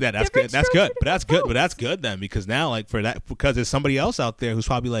 but here's that. That's Different good. That's good. strokes But that's for good. different But that's good then, because now, like, because there's somebody else out there who's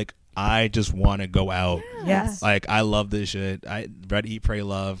probably like, I just want to go out. Yes. Like, I love this shit. I read Eat, Pray,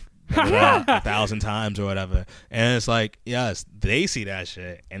 Love 1,000 times or whatever, and it's like, yes, they see that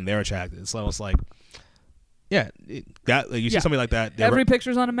shit and they're attracted. So it's like, yeah, you see somebody like that. Every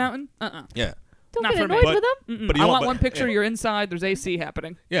picture's on a mountain? Yeah. Don't Not get for me. annoyed But- with them. Mm-mm. But you I want- want but- one picture, yeah. you're inside, there's AC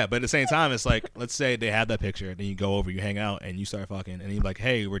happening. Yeah, but at the same time, it's like, let's say they have that picture, then you go over, you hang out, and you start fucking, and you're like,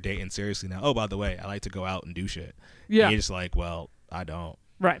 hey, we're dating seriously now. Oh, by the way, I like to go out and do shit. Yeah. And you're just like, well, I don't.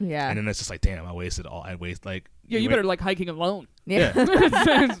 Right. Yeah. And then it's just like, damn, I waste like. Yeah, you better like hiking alone. Yeah.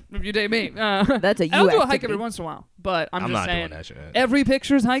 If you date me. That's a you I'll do a hike activity. every once in a while, but I'm just not saying, doing that shit. every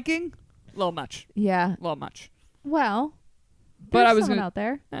picture's hiking? A little much. Yeah. A little much. Well, But there's I was someone gonna- out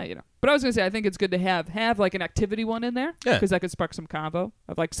there. But I was going to say, I think it's good to have like an activity one in there. Yeah. Because that could spark some convo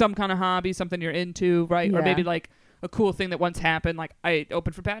of like some kind of hobby, something you're into, right? Or Yeah. maybe like a cool thing that once happened. Like I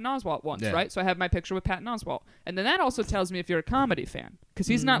opened for Patton Oswalt once, Yeah. right? So I have my picture with Patton Oswalt. And then that also tells me if you're a comedy fan. Because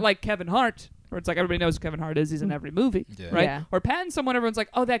he's not like Kevin Hart, where it's like everybody knows who Kevin Hart is. He's in every movie, Yeah. right? Yeah. Or Patton's someone everyone's like,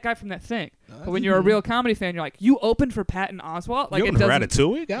 oh, that guy from that thing. But when you're a real comedy fan, you're like, you opened for Patton Oswalt? Like you it open for doesn't.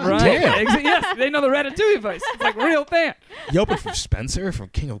 Ratatouille? God Right? damn. Yes, they know the Ratatouille voice. It's like real fan. You open for Spencer from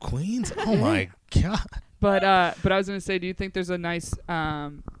King of Queens? Oh my god. But I was gonna say, do you think there's a nice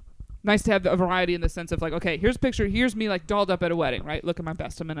to have a variety in the sense of like, okay, here's a picture, here's me like dolled up at a wedding, right? Look at my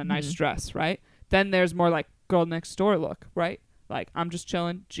best, I'm in a nice dress, right? Then there's more like girl next door look, right? Like I'm just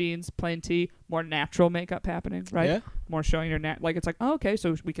chilling, jeans, plain tee, more natural makeup happening, right? Yeah. More showing your like it's like, oh, okay,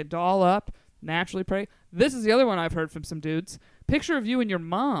 so we can doll up, naturally pray. This is the other one I've heard from some dudes. Picture of you and your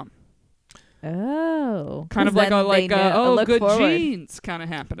mom, Oh. kind of 'Cause like then they know- look good forward. jeans, kind of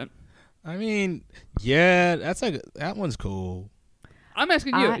happening. I mean, yeah, that's like, that one's cool. I'm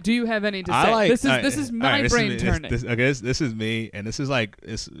asking you, I- do you have any to say? I like this alright, is my alright, brain turning. This is me, and this is like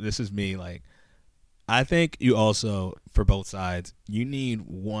this is me. Like, I think you also, for both sides, you need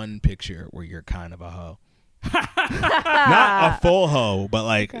one picture where you're kind of a hoe, not a full hoe, but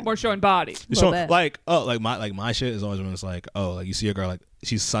like More showing body. so, Little bit. like my shit is always when it's like, oh, like you see a girl like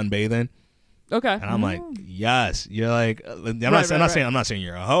she's sunbathing, Okay. and I'm like, yes, you're like, I'm Right, not saying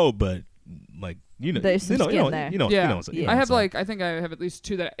you're a hoe, but like, you know, There's some skin there. you know, Yeah. you know, Yeah. I have so- like I think I have at least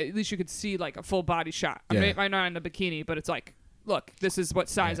two that at least you could see like a full body shot. I Yeah. mean, I'm not in a bikini, but it's like, look, this is what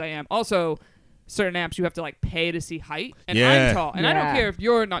size Yeah. I am. Also, certain apps you have to like pay to see height, and Yeah. I'm tall, and I don't Yeah. care if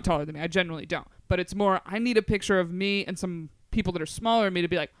you're not taller than me. I generally don't. but it's more I need a picture of me and some people that are smaller than me to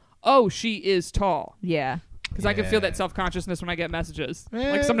be like, oh, she is tall. Yeah. Because I can feel that self-consciousness when I get messages.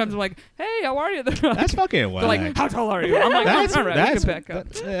 Like sometimes I'm like, hey, how are you? That's fucking wild. They're like, how tall are you? I'm like, that's, all right, that's, we can back up.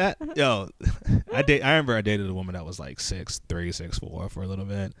 yo, I remember I dated a woman that was like 6'3", 6'4" for a little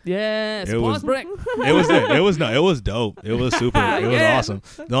bit. Yes, It applause was- break. It was dope. It was super. It was Yeah. awesome.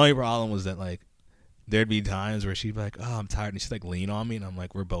 The only problem was that like there'd be times where she'd be like, oh, I'm tired, and she'd like lean on me, and I'm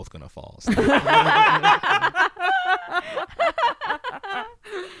like, we're both gonna fall asleep.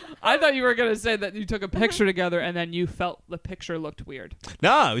 I thought you were gonna say that you took a picture together and then you felt the picture looked weird.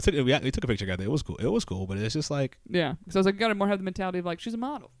 No, we took a picture together. It was cool, but it's just like, Yeah, because I was like, you gotta more have the mentality of like she's a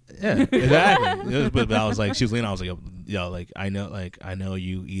model. yeah, exactly. But I was like, she was leaning. I was like, yo, like I know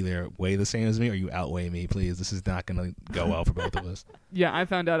you either weigh the same as me or you outweigh me. Please, this is not gonna go well for both of us. Yeah, I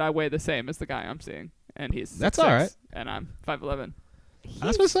found out I weigh the same as the guy I'm seeing, and he's That's 6'6", all right. and I'm 5'11".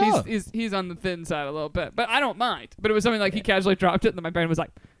 That's what's up. He's on the thin side a little bit, but I don't mind. But it was something like he casually dropped it, and then my brain was like,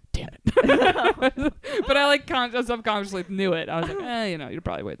 "Damn it!" But I like subconsciously knew it. I was like, you're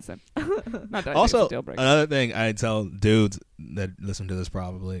probably weigh the same. Not that I think Also, it's a deal breaker. another thing I tell dudes that listen to this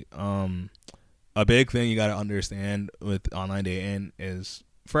probably, a big thing you got to understand with online dating is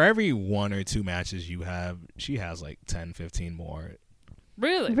for every 1 or 2 matches you have, she has like 10, 15 more.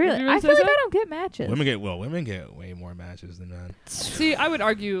 Really? Really? Did you I say feel like so? I don't get matches. Women get way more matches than men. See, I would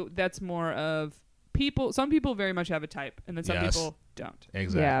argue that's more of people. Some people very much have a type, and then some Yes. people don't.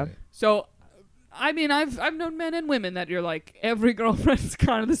 Exactly. So, I mean, I've known men and women that you're like every girlfriend's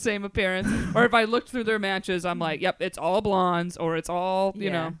kind of the same appearance, or if I looked through their matches, I'm like, yep, it's all blondes, or it's all you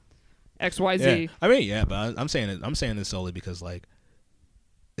know, XYZ. Yeah. I mean, yeah, but I'm saying this solely because like,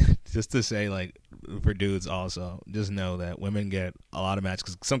 just to say like, for dudes also, just know that women get a lot of matches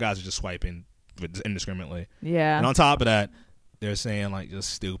because some guys are just swiping indiscriminately. Yeah. And on top of that, they're saying like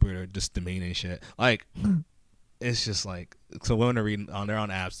just stupid or just demeaning shit. Like, it's just like, so women are reading they're on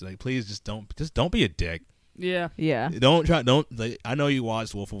apps like, please just don't be a dick. Yeah. Yeah. I know you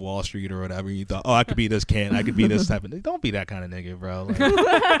watched Wolf of Wall Street or whatever. And you thought, oh, I could be this type of. Don't be that kind of nigga, bro.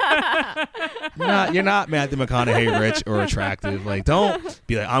 Like, you're not Matthew McConaughey rich or attractive. Like, don't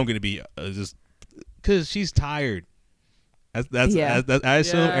be like, I'm gonna be just because she's tired. I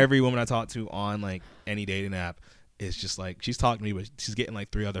assume every woman I talk to on like any dating app is just like she's talking to me, but she's getting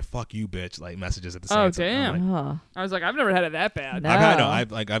like 3 other "fuck you, bitch" like messages at the same time. Oh damn! Like, I was like, I've never had it that bad. No.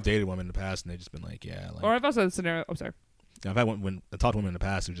 I've dated women in the past, and they've just been like, yeah. Like, Or I've also had a scenario. Oh, sorry. I've had when I talked to women in the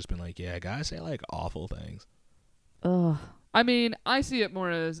past who've just been like, yeah, guys say like awful things. Ugh. I mean, I see it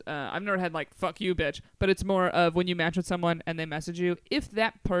more as I've never had like "fuck you, bitch," but it's more of when you match with someone and they message you. If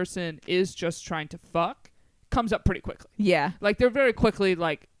that person is just trying to fuck, comes up pretty quickly. Yeah. Like they're very quickly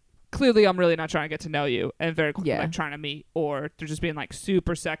like, clearly I'm really not trying to get to know you, and very quickly like trying to meet, or they're just being like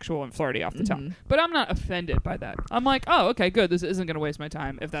super sexual and flirty off the top. But I'm not offended by that. I'm like, oh, okay, good. This isn't gonna waste my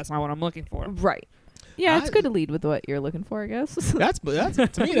time if that's not what I'm looking for. Right. Yeah, it's good to lead with what you're looking for, I guess. That's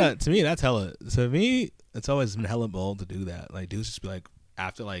to me that's hella. To me, it's always been hella bold to do that. Like dudes just be like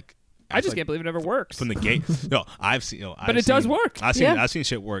after I just like, can't believe it ever works. from the gate. No, I've seen. But it does work. I've seen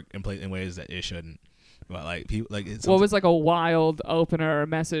shit work in ways that it shouldn't. But like people like it's what was like a wild opener or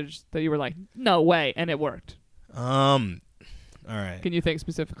message that you were like, no way, and it worked? all right. Can you think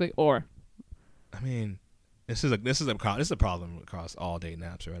specifically? Or I mean, this is a problem across all dating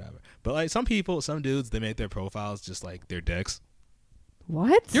apps or whatever. But like some dudes, they make their profiles just like their dicks.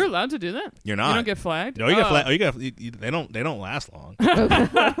 What? you're allowed to do that? You're not. You don't get flagged? No, you get flagged. They don't last long. It's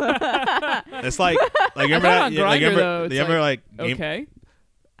like you remember I thought on that? Like, Grindr, though, it's you remember like okay.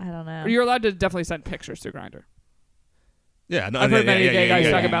 I don't know. Or you're allowed to definitely send pictures through Grindr. Yeah, no, I've heard many gay guys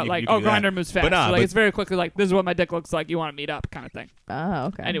yeah, talk yeah, about you like, can oh, do that. Grindr moves fast. But nah, so, like but- it's very quickly like, this is what my dick looks like. You want to meet up, kind of thing. Oh,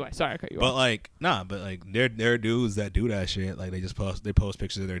 okay. Anyway, sorry I cut you But off. like, but like, there are dudes that do that shit. Like they post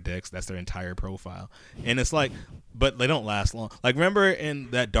pictures of their dicks. That's their entire profile, and it's like, but they don't last long. Like remember in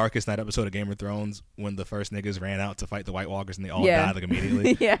that Darkest Night episode of Game of Thrones when the first niggas ran out to fight the White Walkers and they all died like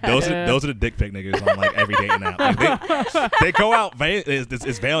immediately. Yeah. Those are the dick pic niggas on like every dating app. Like, they go out.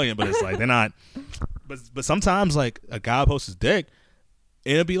 It's valiant, but it's like they're not. But sometimes like a guy posts his dick,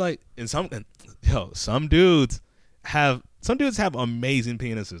 it'll be like some dudes have amazing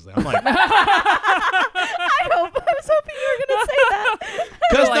penises. I'm like, I was hoping you were gonna say that.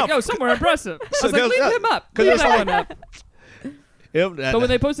 They're like, oh, somewhere impressive. I was like, leave him up. Leave that one up. But when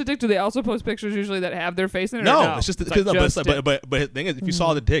they post a dick, do they also post pictures usually that have their face in it? No, or no? it's just It's because dick. but the thing is, if you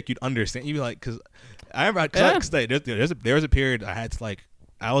saw the dick, you'd understand. You'd be like, because I remember, there was a period I had to like,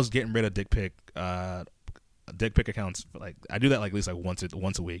 I was getting rid of dick pic dick pic accounts. Like I do that like at least like once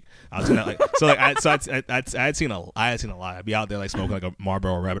a week. I was doing that like so like I had seen a lot. I'd be out there like smoking like a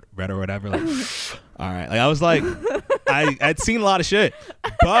Marlboro Red or whatever. Like all right, like I was like I'd seen a lot of shit,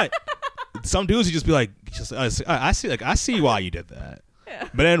 but some dudes would just be like, I see why you did that. Yeah.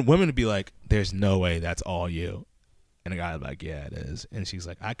 But then women would be like, there's no way that's all you. And the guy would be like, yeah, it is. And she's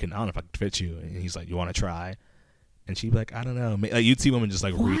like, I don't know if I can fit you. And he's like, you want to try? And she'd be like, I don't know. Like you'd see women just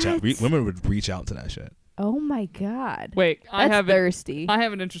like reach out. Women would reach out to that shit. Oh my God. Wait, that's thirsty. I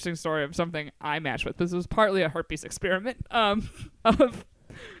have an interesting story of something I matched with. This was partly a herpes experiment.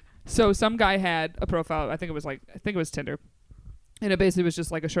 So some guy had a profile. I think it was Tinder. And it basically was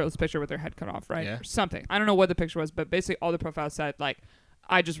just like a shirtless picture with their head cut off, right? Yeah. Or something. I don't know what the picture was, but basically all the profiles said, like,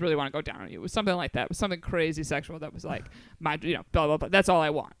 I just really want to go down on you. It was something like that. It was something crazy sexual that was like, blah, blah, blah. That's all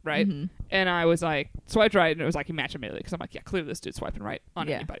I want, right? Mm-hmm. And I was like, swiped right, and it was like, he matched immediately. Because I'm like, yeah, clearly this dude's swiping right on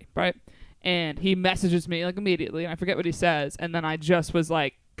anybody, right? And he messages me, like, immediately, and I forget what he says. And then I just was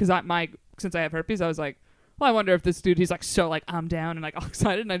like, because since I have herpes, I was like, well, I wonder if this dude, he's like so like I'm down and like all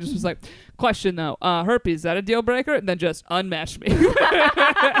excited, and I just was like, question though, herpes, is that a deal breaker? And then just unmatched me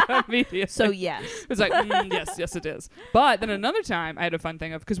immediately. So yes, it's like yes it is. But then another time I had a fun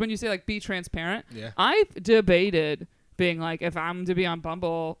thing of, because when you say like be transparent, I've debated being like, if I'm to be on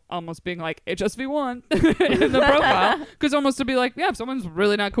Bumble, almost being like HSV1 in the profile, because almost to be like, yeah, if someone's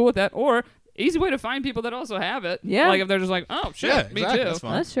really not cool with that, or easy way to find people that also have it. Yeah. Like if they're just like, oh shit, me too.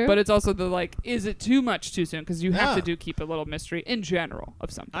 That's true. But it's also the like, is it too much too soon? Because you have to keep a little mystery in general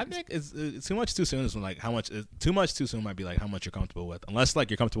of something. I think it's too much too soon is when like how much too much too soon might be like how much you're comfortable with. Unless like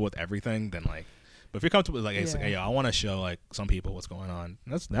you're comfortable with everything, then like. But if you're comfortable with like, it's like, hey, I want to show like some people what's going on.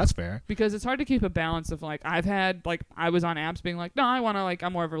 That's fair. Because it's hard to keep a balance of like, I was on apps being like, no, I want to like,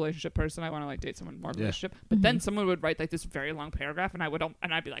 I'm more of a relationship person. I want to like date someone more of a relationship. But then someone would write like this very long paragraph, and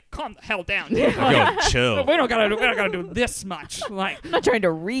I'd be like, calm the hell down. Like, yo, chill. We don't gotta do this much. Like, I'm not trying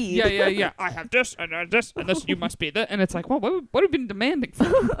to read. Yeah. I have this and this and this. You must be that. And it's like, well, what have you been demanding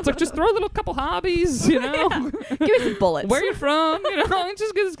for? It's like, just throw a little couple hobbies, you know. Give me some bullets. Where you from? You know,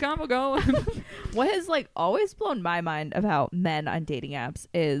 just get this combo going. What has like always blown my mind about men on dating apps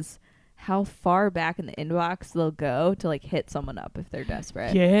is how far back in the inbox they'll go to like hit someone up if they're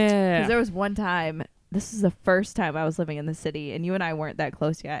desperate. Yeah. Because there was one time, this is the first time I was living in the city, and you and I weren't that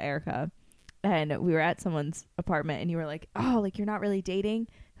close yet, Erica. And we were at someone's apartment, and you were like, oh, like you're not really dating?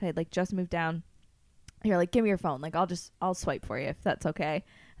 I had like just moved down. You're like, give me your phone. Like I'll swipe for you if that's okay.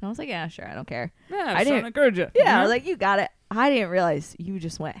 And I was like, yeah, sure, I don't care. Yeah, I didn't encourage you. Yeah, I was like, you got it. I didn't realize you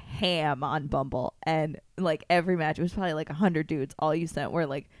just went ham on Bumble, and like every match, it was probably like 100 dudes. All you sent were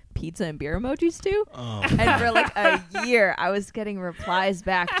like pizza and beer emojis too. Oh. And for like a year, I was getting replies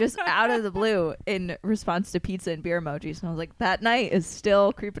back just out of the blue in response to pizza and beer emojis. And I was like, that night is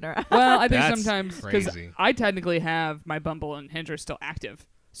still creeping around. Well, I think sometimes because I technically have my Bumble and Hinge are still active.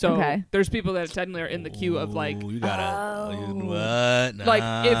 So there's people that technically are in the queue of like, you gotta what? Nah, like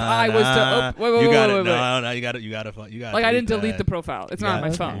if I was to wait, you gotta like I didn't delete the profile. It's not on my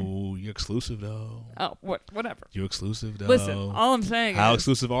phone. Oh, you're exclusive though. Oh, whatever. You're exclusive though. Listen, all I'm saying how is,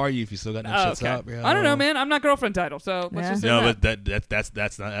 exclusive are you if you still got no shits up? Bro? I don't know, man. I'm not girlfriend title, so let's just say that. But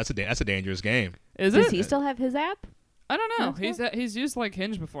that's a dangerous game. Is Does it? he still have his app? I don't know. He's used like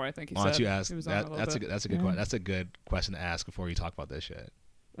Hinge before. I think he said. Why don't you ask? That's a good question. That's a good question to ask before you talk about this shit.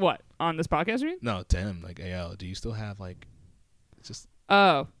 What, on this podcast, you mean? No, to him. Like, hey, yo, do you still have, like, just...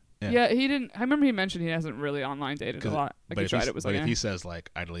 Oh. Yeah, he didn't... I remember he mentioned he hasn't really online dated a lot. Like, he tried it. Was like, if he says, like,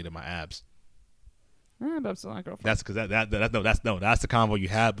 I deleted my abs... but I'm still not girlfriend. That's because that's the convo you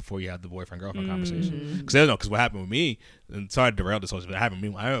had before you had the boyfriend-girlfriend conversation. Because what happened with me... And sorry to derail this whole shit, but it happened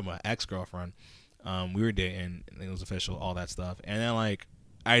with me. I had my ex-girlfriend. We were dating. And it was official, all that stuff. And then, like,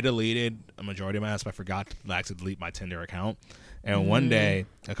 I deleted a majority of my apps, but I forgot to actually delete my Tinder account. And one day,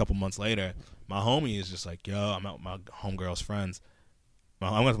 a couple months later, my homie is just like, yo, I'm out with my homegirl's friends.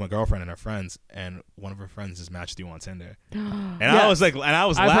 I'm with my girlfriend and her friends, and one of her friends just matched you on Tinder. And I was like,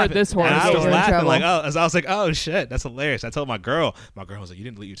 I've laughing. Heard this horror and story. I was laughing like, oh, I was like, oh shit, that's hilarious. I told my girl was like, you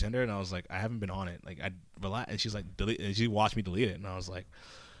didn't delete your Tinder? And I was like, I haven't been on it. Like, I relax. And she's like, delete. And she watched me delete it, and I was like,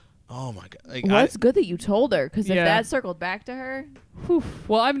 oh my god. Like, well, it's good that you told her, because if that circled back to her, whew.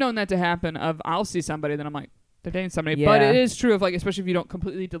 Well, I've known that to happen. I'll see somebody, then I'm like, they're dating somebody. But it is true of like, especially if you don't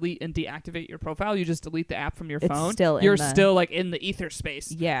completely delete and deactivate your profile, you just delete the app from your phone. You're still like in the ether space.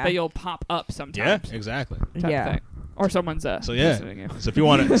 That you'll pop up sometimes. Yeah, exactly. Or someone's you. So if you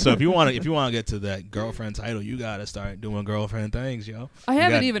want to get to that girlfriend title, you gotta start doing girlfriend things, yo. I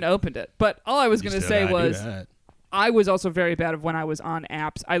haven't even opened it, but all I was gonna say was, I was also very bad of when I was on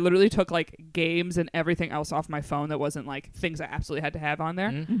apps. I literally took like games and everything else off my phone that wasn't like things I absolutely had to have on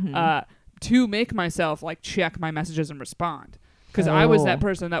there. to make myself like check my messages and respond. Because I was that Oh.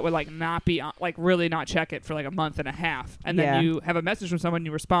 person that would like not be like really not check it for like a month and a half, and then Yeah. you have a message from someone,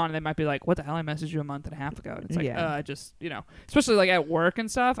 you respond, and they might be like, "What the hell? I messaged you a month and a half ago." And it's like, Yeah. I just especially like at work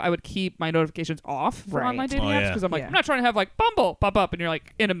and stuff, I would keep my notifications off for Right. online dating Oh, apps yeah. because I'm like, Yeah. I'm not trying to have like Bumble pop up and you're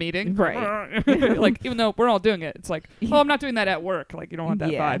like in a meeting, Right. like even though we're all doing it, it's like, oh, I'm not doing that at work. Like you don't want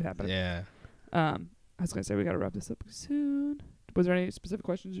that Yeah. vibe happening. Yeah. I was gonna say we gotta wrap this up soon. Was there any specific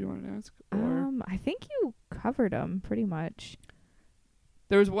questions you wanted to ask? Or I think you covered them pretty much.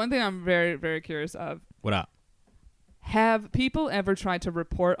 there was one thing I'm very, very curious of. What up? Have people ever tried to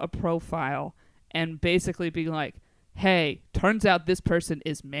report a profile and basically be like, hey, turns out this person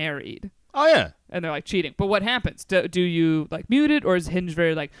is married? Oh yeah. And they're like cheating. But what happens? Do you like mute it, or is Hinge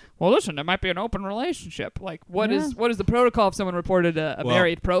very like, well, listen, there might be an open relationship? Like, what is the protocol if someone reported a Well,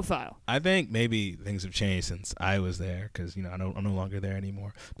 married profile? I think maybe things have changed since I was there because I'm no longer there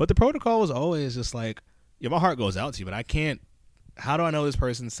anymore. But the protocol was always just like, yeah, my heart goes out to you, but I can't. How do I know this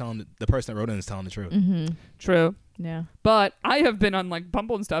person's telling the person that wrote in is telling the truth? Mm-hmm. True. Yeah. But I have been on like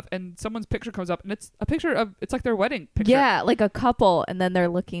Bumble and stuff, and someone's picture comes up, and it's a picture of it's like their wedding picture. Yeah, like a couple, and then they're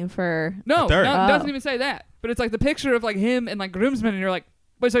looking for. No, A third. it Oh. doesn't even say that. But it's like the picture of like him and like groomsmen, and you're like,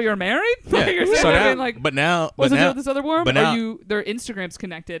 wait, so you're married? Yeah. Like, you're saying So that now, in, like, but now, what's but the deal now, with this other worm? but Or now- their Instagram's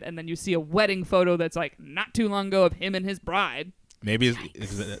connected, and then you see a wedding photo that's like not too long ago of him and his bride. maybe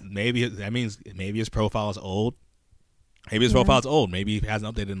that means maybe his profile is old. Maybe his profile's old. Maybe he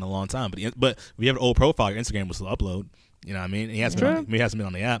hasn't updated in a long time. But if you have an old profile, your Instagram will still upload. You know what I mean? He hasn't been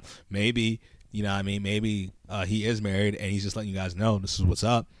on the app. Maybe you know what I mean. Maybe he is married and he's just letting you guys know this is what's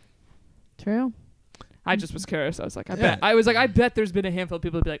up. True. I just was curious. I was like, Yeah. I bet there's been a handful of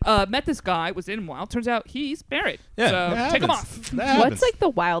people that be like, met this guy, was in a while. Turns out he's married. Yeah, So that take him happens. off. That happens. What's like the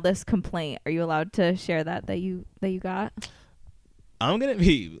wildest complaint? Are you allowed to share that you got? I'm gonna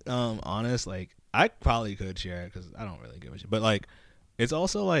be honest. Like I probably could share it because I don't really give a shit. But like, it's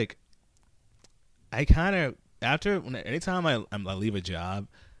also like I kind of anytime I leave a job,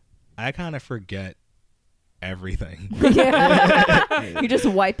 I kind of forget everything. You just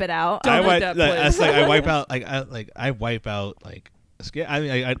wipe it out. Don't I let wipe, that like, play. it's like I wipe out I wipe out like.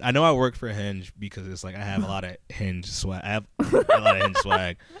 I know I work for Hinge because it's like I have a lot of Hinge swag. I have a lot of Hinge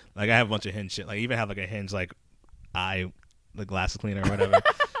swag. Like I have a bunch of Hinge shit. Like I even have like a Hinge like the glasses cleaner or whatever.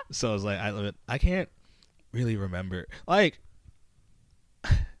 So it's like I can't really remember. Like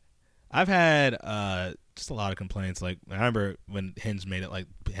I've had just a lot of complaints. Like I remember when Hinge made it, like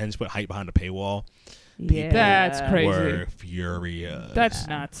Hinge put height behind the paywall. Yeah. That's crazy. Were furious. That's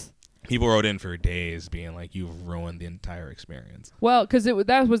nuts. People wrote in for days being like, "You've ruined the entire experience." Well, because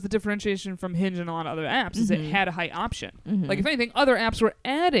that was the differentiation from Hinge and a lot of other apps, is it had a height option. Like if anything, other apps were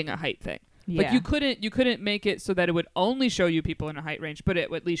adding a height thing. Like Yeah. you couldn't make it so that it would only show you people in a height range, but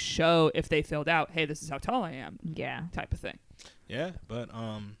it would at least show if they filled out, hey, this is how tall I am, Yeah. type of thing. Yeah, but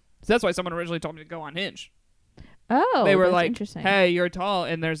So that's why someone originally told me to go on Hinge. Oh, They were that's like, interesting. hey, you're tall,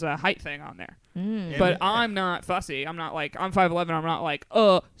 and there's a height thing on there. Mm. But I'm not fussy. I'm not like, I'm 5'11". I'm not like,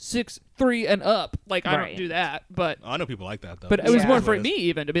 6'3" and up. Like, I Right. don't do that. But I know people like that though. but it was Yeah. more for me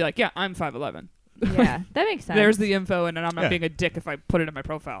even to be like, yeah, I'm 5'11". Yeah, that makes sense. There's the info, and then I'm not Yeah. being a dick if I put it in my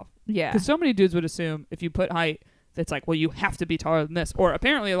profile. yeah. Because so many dudes would assume if you put height, that's like, well, you have to be taller than this. Or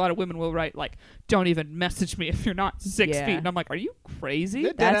apparently a lot of women will write, like, don't even message me if you're not 6 Yeah. feet. And I'm like, are you crazy?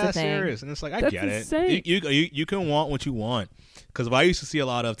 They're That's dead the ass thing. serious, and it's like I That's get insane. it. You can want what you want, because what I used to see a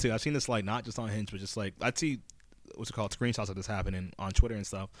lot of too. I've seen this like not just on Hinge, but just like I'd see what's it called screenshots of this happening on Twitter and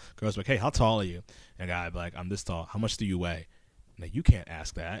stuff. Girls like, hey, how tall are you? And a guy would be like, I'm this tall. How much do you weigh? Like, you can't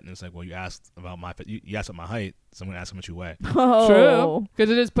ask that. And it's like, well, you asked about you asked about my height, so I'm gonna ask how much you weigh. Oh. True. Because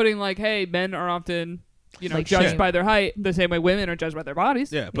it is putting like, hey, men are often, Like judged shame. by their height the same way women are judged by their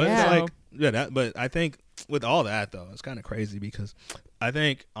bodies. Yeah, but Yeah. it's like but I think with all that though, it's kind of crazy because I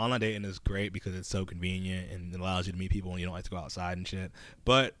think online dating is great because it's so convenient and it allows you to meet people and you don't like to go outside and shit.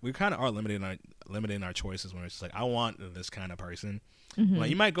 But we kind of are limiting our choices when it's just like, I want this kind of person. Like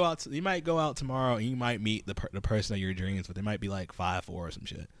you might go out tomorrow and you might meet the person of your dreams, but they might be like 5'4" or some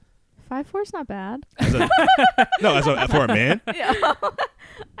shit. 5'4" not bad. For a man. Yeah.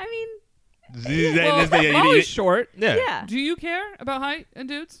 I mean, Well, Molly's short. Yeah. yeah. Do you care about height and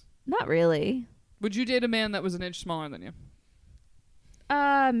dudes? Not really. Would you date a man that was an inch smaller than you?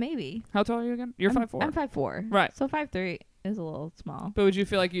 Maybe. How tall are you again? You're 5'4". I'm 5'4". Right. So 5'3" is a little small. But would you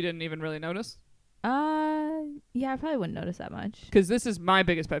feel like you didn't even really notice? Yeah, I probably wouldn't notice that much. Because this is my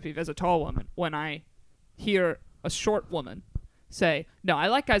biggest pet peeve as a tall woman. When I hear a short woman say, no, I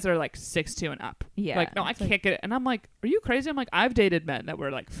like guys that are like 6'2" and up. Yeah. Like, no, I it's like- can't get it. And I'm like, are you crazy? I'm like, I've dated men that were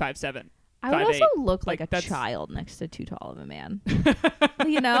like 5'7". I would 5'8". also look like a that's- child next to too tall of a man.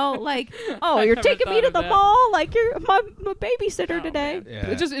 You know, like, oh, I you're never taking me thought to of the that. mall, like you're my babysitter Oh, today. man. Yeah.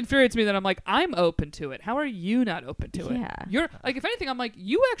 It just infuriates me that I'm like, I'm open to it. How are you not open to it? Yeah. You're like, if anything, I'm like,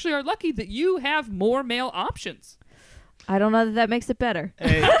 you actually are lucky that you have more male options. I don't know that makes it better.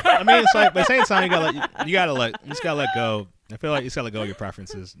 Hey, I mean, it's like, but at the same time, you just gotta let go. I feel like you just gotta let go of your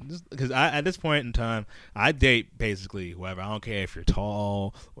preferences. Because at this point in time, I date basically whoever. I don't care if you're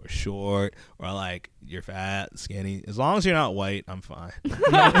tall or short or like you're fat, skinny. As long as you're not white, I'm fine.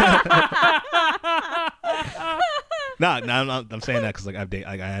 I'm saying that because like I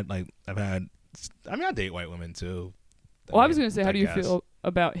date white women too. Well, I was gonna say, how do you guess. feel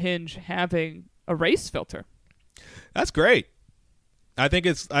about Hinge having a race filter? That's great. I think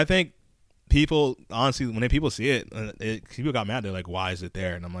people honestly, when people see it, people got mad. They're like, "Why is it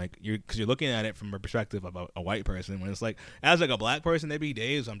there?" And I'm like, because you're looking at it from a perspective of a white person. When it's like, as like a black person, there be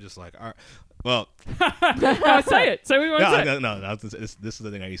days I'm just like, all right, well, No, say it. Say what you want to say. no. This is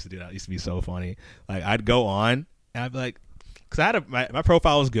the thing I used to do. That used to be so funny. Like I'd go on and I'd be like, because I had my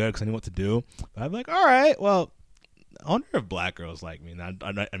profile was good because I knew what to do. But I'd be like, all right, well, I wonder if black girls like me. And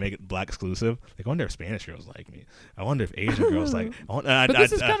I make it black exclusive. Like, I wonder if Spanish girls like me. I wonder if Asian girls like. But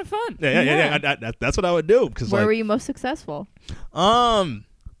this is kind of fun. Yeah. That's what I would do. Because Where like, were you most successful? I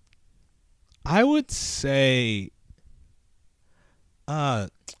would say, I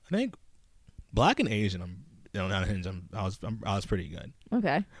think black and Asian. Not Hinge. I was pretty good.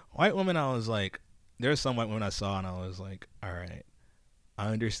 Okay. White women, I was like, there's some white women I saw, and I was like, all right, I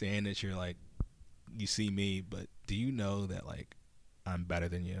understand that you're like, you see me, but do you know that like I'm better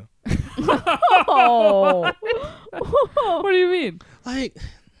than you? Oh. What do you mean? Like,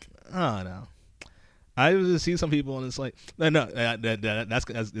 I don't know. I just see some people and it's like, that's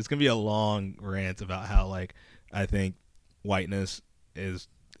it's gonna be a long rant about how like I think whiteness is,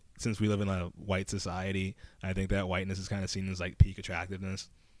 since we live in a white society, I think that whiteness is kind of seen as like peak attractiveness.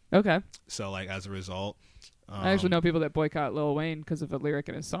 Okay. So like as a result, I actually know people that boycott Lil Wayne because of a lyric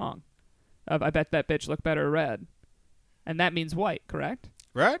in his song. I bet that bitch look better red. And that means white, correct?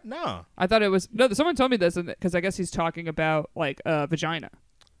 right? No, I thought it was... No, someone told me this because I guess he's talking about, like, vagina.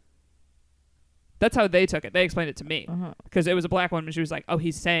 That's how they took it. They explained it to me. Because it was a black woman. She was like, oh,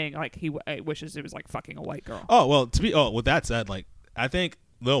 he's saying, like, he wishes it was, like, fucking a white girl. Oh, well, with that said, like, I think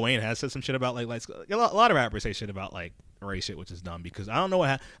Lil Wayne has said some shit about, like a lot of rappers say shit about, like, race shit, which is dumb, because I don't know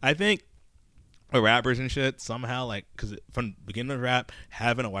what I think with rappers and shit, somehow, like, because from the beginning of rap,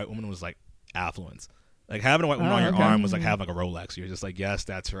 having a white woman was, like, affluence. Like, having a white woman on your arm was like having, like, a Rolex. You're just like, yes,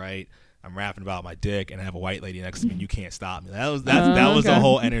 that's right. I'm rapping about my dick and I have a white lady next to me and you can't stop me. That was the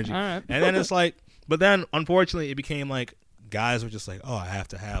whole energy. All right. And then it's like, but then, unfortunately, it became, like, guys were just like, oh, I have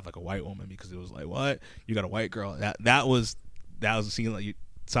to have, like, a white woman, because it was like, what? You got a white girl. That was the scene, like, you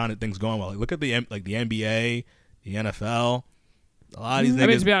sounded things going well. Like, look at the NBA, the NFL. A lot of these niggas. I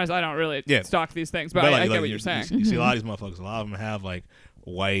mean, to be honest, I don't really stalk these things, but I get what you're saying. You see a lot of these motherfuckers. A lot of them have, like,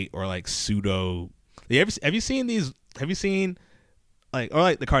 white or, like, pseudo. Have you seen these? Have you seen, like, or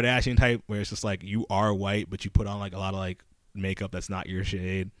like the Kardashian type, where it's just like you are white, but you put on like a lot of like makeup that's not your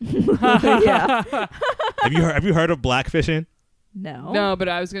shade? Yeah. Have you heard of blackfishing? No. No, but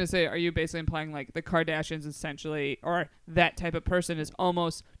I was going to say, are you basically implying like the Kardashians essentially, or that type of person is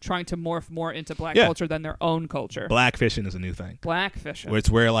almost trying to morph more into black culture than their own culture? Blackfishing is a new thing. Blackfishing. Where it's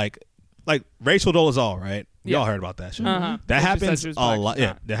where like Rachel Dolezal, right? We all heard about that shit. Uh-huh. That Well, she happens said she was a black, lot. she's Yeah,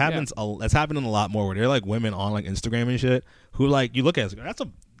 not. that happens. That's happening a lot more. Where they're like women on like Instagram and shit who like you look at it, like,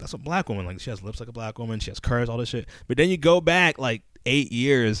 that's a black woman. Like, she has lips like a black woman. She has curves, all this shit. But then you go back like 8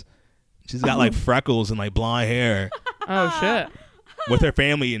 years, she's got like freckles and like blonde hair Oh, shit. with her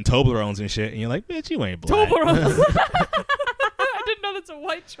family in Toblerones and shit. And you're like, bitch, you ain't black. Toblerones. I didn't know that's a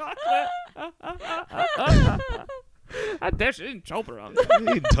white chocolate. I dash it in Toblerones. You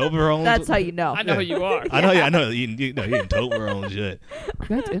eating Toblerones. That's how you know. I know who you are. I know. You eating Toblerones shit.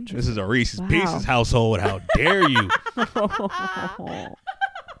 That's interesting. This is a Reese's Wow. Pieces household. How dare you?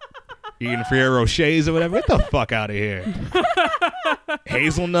 Eating Ferrero Rochers or whatever. Get the fuck out of here.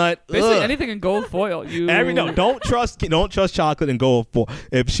 Hazelnut. Basically, Ugh. anything in gold foil. Don't trust chocolate and gold foil.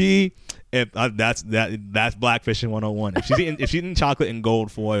 That's blackfishing 101. If she's eating chocolate and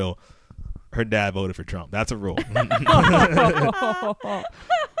gold foil, her dad voted for Trump. That's a rule.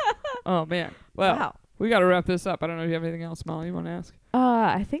 Oh, man. Well, Wow. we got to wrap this up. I don't know if you have anything else, Molly, you want to ask?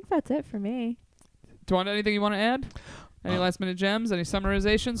 I think that's it for me. Do you want anything you want to add? Any last minute gems? Any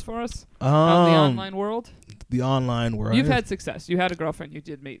summarizations for us out in the online world? the online world. You've had success. You had a girlfriend you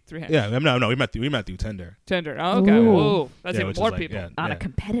did meet through Hinge. Yeah, no, we met through Tinder. Tinder. Oh, okay. Ooh. Whoa, that's Yeah, even which is more like, people. yeah. On a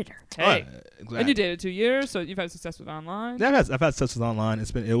competitor. Hey, Exactly. and you dated 2 years, so you've had success with online. Yeah, I've had success with online.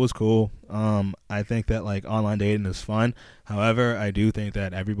 It was cool. I think that like online dating is fun. However, I do think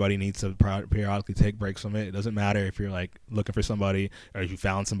that everybody needs to periodically take breaks from it. It doesn't matter if you're like looking for somebody or if you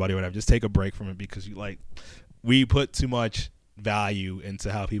found somebody or whatever. Just take a break from it because we put too much value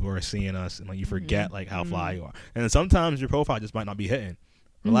into how people are seeing us, and like you forget like how fly you are. And then sometimes your profile just might not be hitting.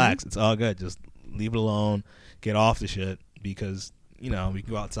 Relax, it's all good. Just leave it alone. Get off the shit because we can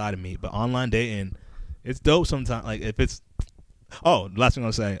go outside and meet. But online dating, it's dope sometimes. Like if it's last thing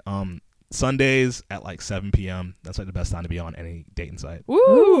I'll say, Sundays at like 7 p.m. That's like the best time to be on any dating site.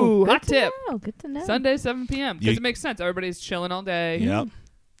 Woo! Good Hot to tip. know, good to know. Sunday 7 p.m. Because it makes sense. Everybody's chilling all day. Yep.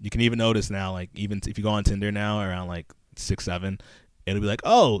 You can even notice now, like even if you go on Tinder now around like 6, 7, it'll be like,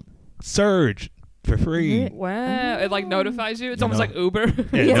 surge for free. Wow! It like notifies you. It's You almost know. like Uber.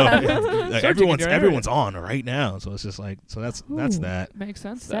 Like Searching in your area. everyone's on right now, so it's just like that's that. Makes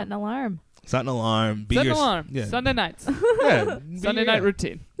sense. Set an alarm. Set an alarm. Set an alarm. Yeah. Sunday nights. Yeah. Sunday night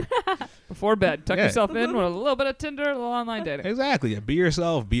routine. Before bed. Tuck Yeah. yourself in with a little bit of Tinder, a little online dating. Exactly. Yeah. Be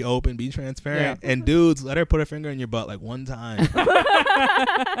yourself. Be open. Be transparent. And dudes, let her put her finger in your butt like one time.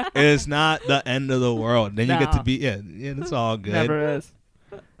 It's not the end of the world. Then you get to be it's all good. Never is.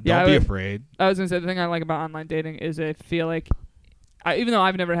 Don't be afraid. I was gonna say the thing I like about online dating is I feel like, even though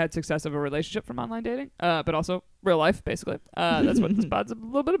I've never had success of a relationship from online dating, but also real life basically. That's what this pod's a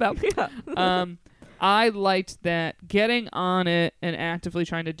little bit about. I liked that getting on it and actively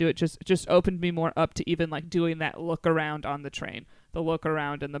trying to do it just opened me more up to even like doing that look around on the train, the look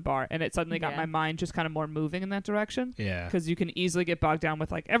around in the bar, and it suddenly got my mind just kind of more moving in that direction. Yeah. Because you can easily get bogged down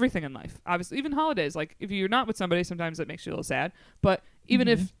with like everything in life. Obviously, even holidays. Like if you're not with somebody, sometimes it makes you a little sad. But even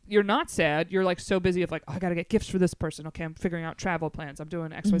if you're not sad, you're like so busy of like, I gotta get gifts for this person. Okay, I'm figuring out travel plans. I'm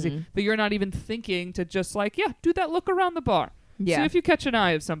doing X, Y, Z. But you're not even thinking to just like, do that look around the bar. Yeah. See if you catch an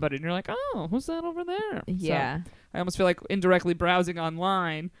eye of somebody and you're like, oh, who's that over there? Yeah. So I almost feel like indirectly browsing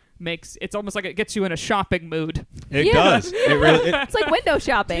online it's almost like it gets you in a shopping mood. It does. It really It's like window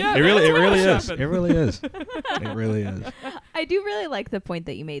shopping. Yeah. it really Window is. shopping. It really is. It really is. I do really like the point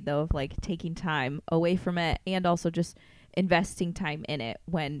that you made though of like taking time away from it and also just investing time in it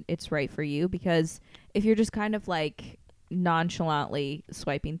when it's right for you, because if you're just kind of like nonchalantly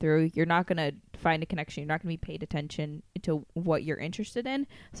swiping through, you're not going to find a connection. You're not going to be paid attention to what you're interested in.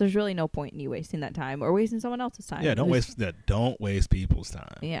 So there's really no point in you wasting that time or wasting someone else's time. Yeah, don't waste people's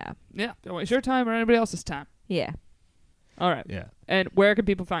time. Yeah. Yeah. Don't waste your time or anybody else's time. Yeah. All right. Yeah. And where can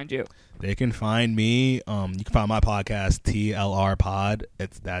people find you? They can find me. You can find my podcast, TLR Pod.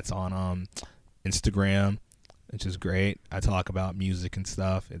 That's on Instagram, which is great. I talk about music and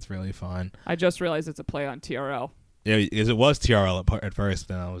stuff. It's really fun. I just realized it's a play on TRL. Yeah, because it was TRL at first,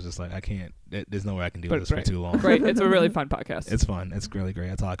 then I was just like, I can't. There's no way I can do But this great. for too long. Great. It's a really fun podcast. It's fun. It's really great.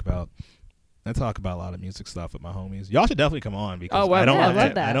 I talk about a lot of music stuff with my homies. Y'all should definitely come on because wow. I don't. Yeah, I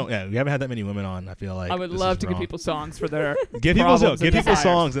love that. I don't. Yeah, we haven't had that many women on. I feel like I would this love is to give wrong. people songs for their Give people desires.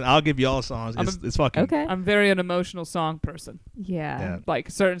 songs, and I'll give y'all songs. It's fucking Okay. I'm very an emotional song person. Yeah. Yeah.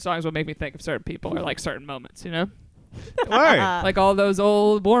 Like certain songs will make me think of certain people or like certain moments, you know? Word. Like all those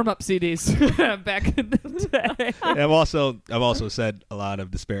old warm-up CDs back in the day. I've also said a lot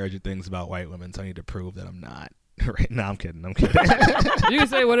of disparaging things about white women, so I need to prove that I'm not. Right? No, I'm kidding. You can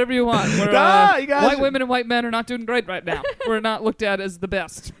say whatever you want. We're, Nah, you guys white should- women and white men are not doing great right now. We're not looked at as the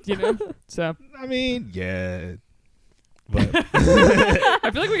best, you know? So I mean, yeah. But I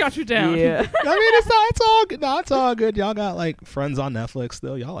feel like we got you down. Yeah. I mean, it's all good. No, it's all good. Y'all got like Friends on Netflix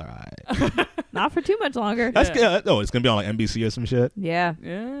still. Y'all are alright. Not for too much longer. That's good. Oh, it's gonna be on like NBC or some shit. Yeah.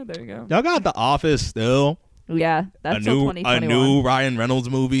 Yeah, there you go. Y'all got The Office still. Yeah. That's till a 2021. new Ryan Reynolds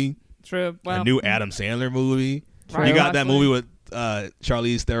movie. True. Well, A new Adam Sandler movie. True. You got that Actually. movie with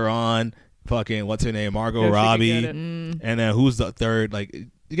Charlize Theron. Fucking what's her name? Margot Yeah, she could Robbie. get it. And then who's the third? Like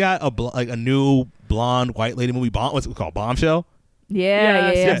you got a new blonde white lady movie. What's it called? Bombshell.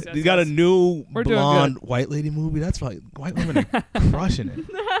 Yeah. Yes, Yeah. You got a new We're doing blonde white lady movie. That's like white women are crushing it.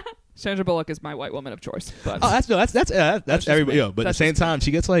 Sandra Bullock is my white woman of choice. But Oh, that's just everybody. me. Yo, but at That's the same just me. time,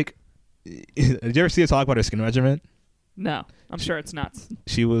 she gets like. Did you ever see her talk about her skin regimen? no, I'm sure it's nuts.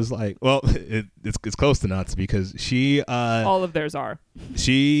 She was like, well, it's close to nuts because she All of theirs are.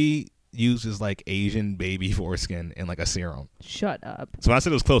 she uses like Asian baby foreskin in like a serum. Shut up. So when I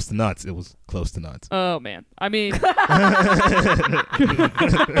said it was close to nuts, it was close to nuts. Oh man, I mean,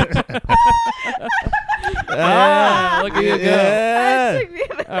 Ah, yeah, look at you go. Yeah.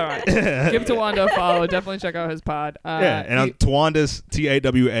 All right. Give Tawanda a follow. Definitely check out his pod. Yeah, and I'm Tawandus,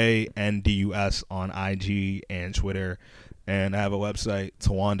 TAWANDUS on IG and Twitter. And I have a website,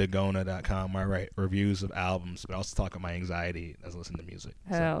 tawandagona.com, where I write reviews of albums, but I also talk about my anxiety as I listen to music.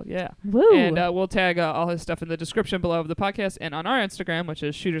 Hell yeah. Woo. And we'll tag all his stuff in the description below of the podcast and on our Instagram, which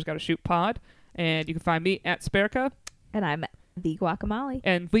is Shooters Gotta Shoot Pod. And you can find me at Sparka. And I'm the Guacamole.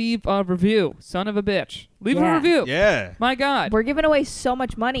 And leave a review. Son of a bitch. Leave a Yeah. review. Yeah. My God. We're giving away so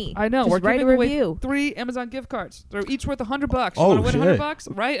much money. I know. Just We're write giving a away review. 3 Amazon gift cards. They're each worth $100. You Oh, want to win shit. $100?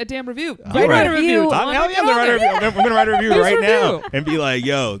 Write a damn review. All Write right. a review. I'm- I'm gonna write a review. I'm gonna write a review Please right now review. and be like,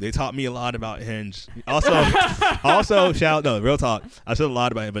 "Yo, they taught me a lot about Hinge." Also, real talk. I said a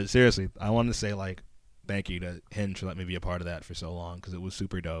lot about it, but seriously, I wanted to say like, thank you to Hinge for letting me be a part of that for so long because it was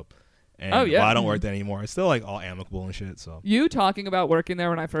super dope. And Oh, yeah. while I don't work there anymore, it's still like all amicable and shit. So You talking about working there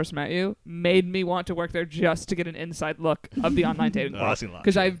when I first met you made me want to work there just to get an inside look of the online dating Oh, world I've seen a lot of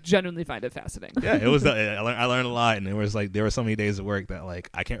because shit. I genuinely find it fascinating. yeah, it was. I learned a lot, and it was like there were so many days of work that like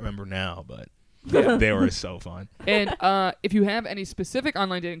I can't remember now, but they were so fun. And if you have any specific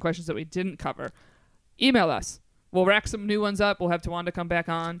online dating questions that we didn't cover, email us. We'll rack some new ones up. We'll have Tawanda come back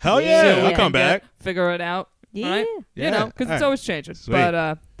on. Hell See yeah, what we I'll can come get, back. Figure it out. Yeah. Right? Yeah. You know, because All it's right. always changing. Sweet.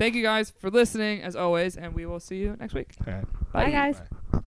 But thank you guys for listening, as always, and we will see you next week. All right. Bye, guys. Bye.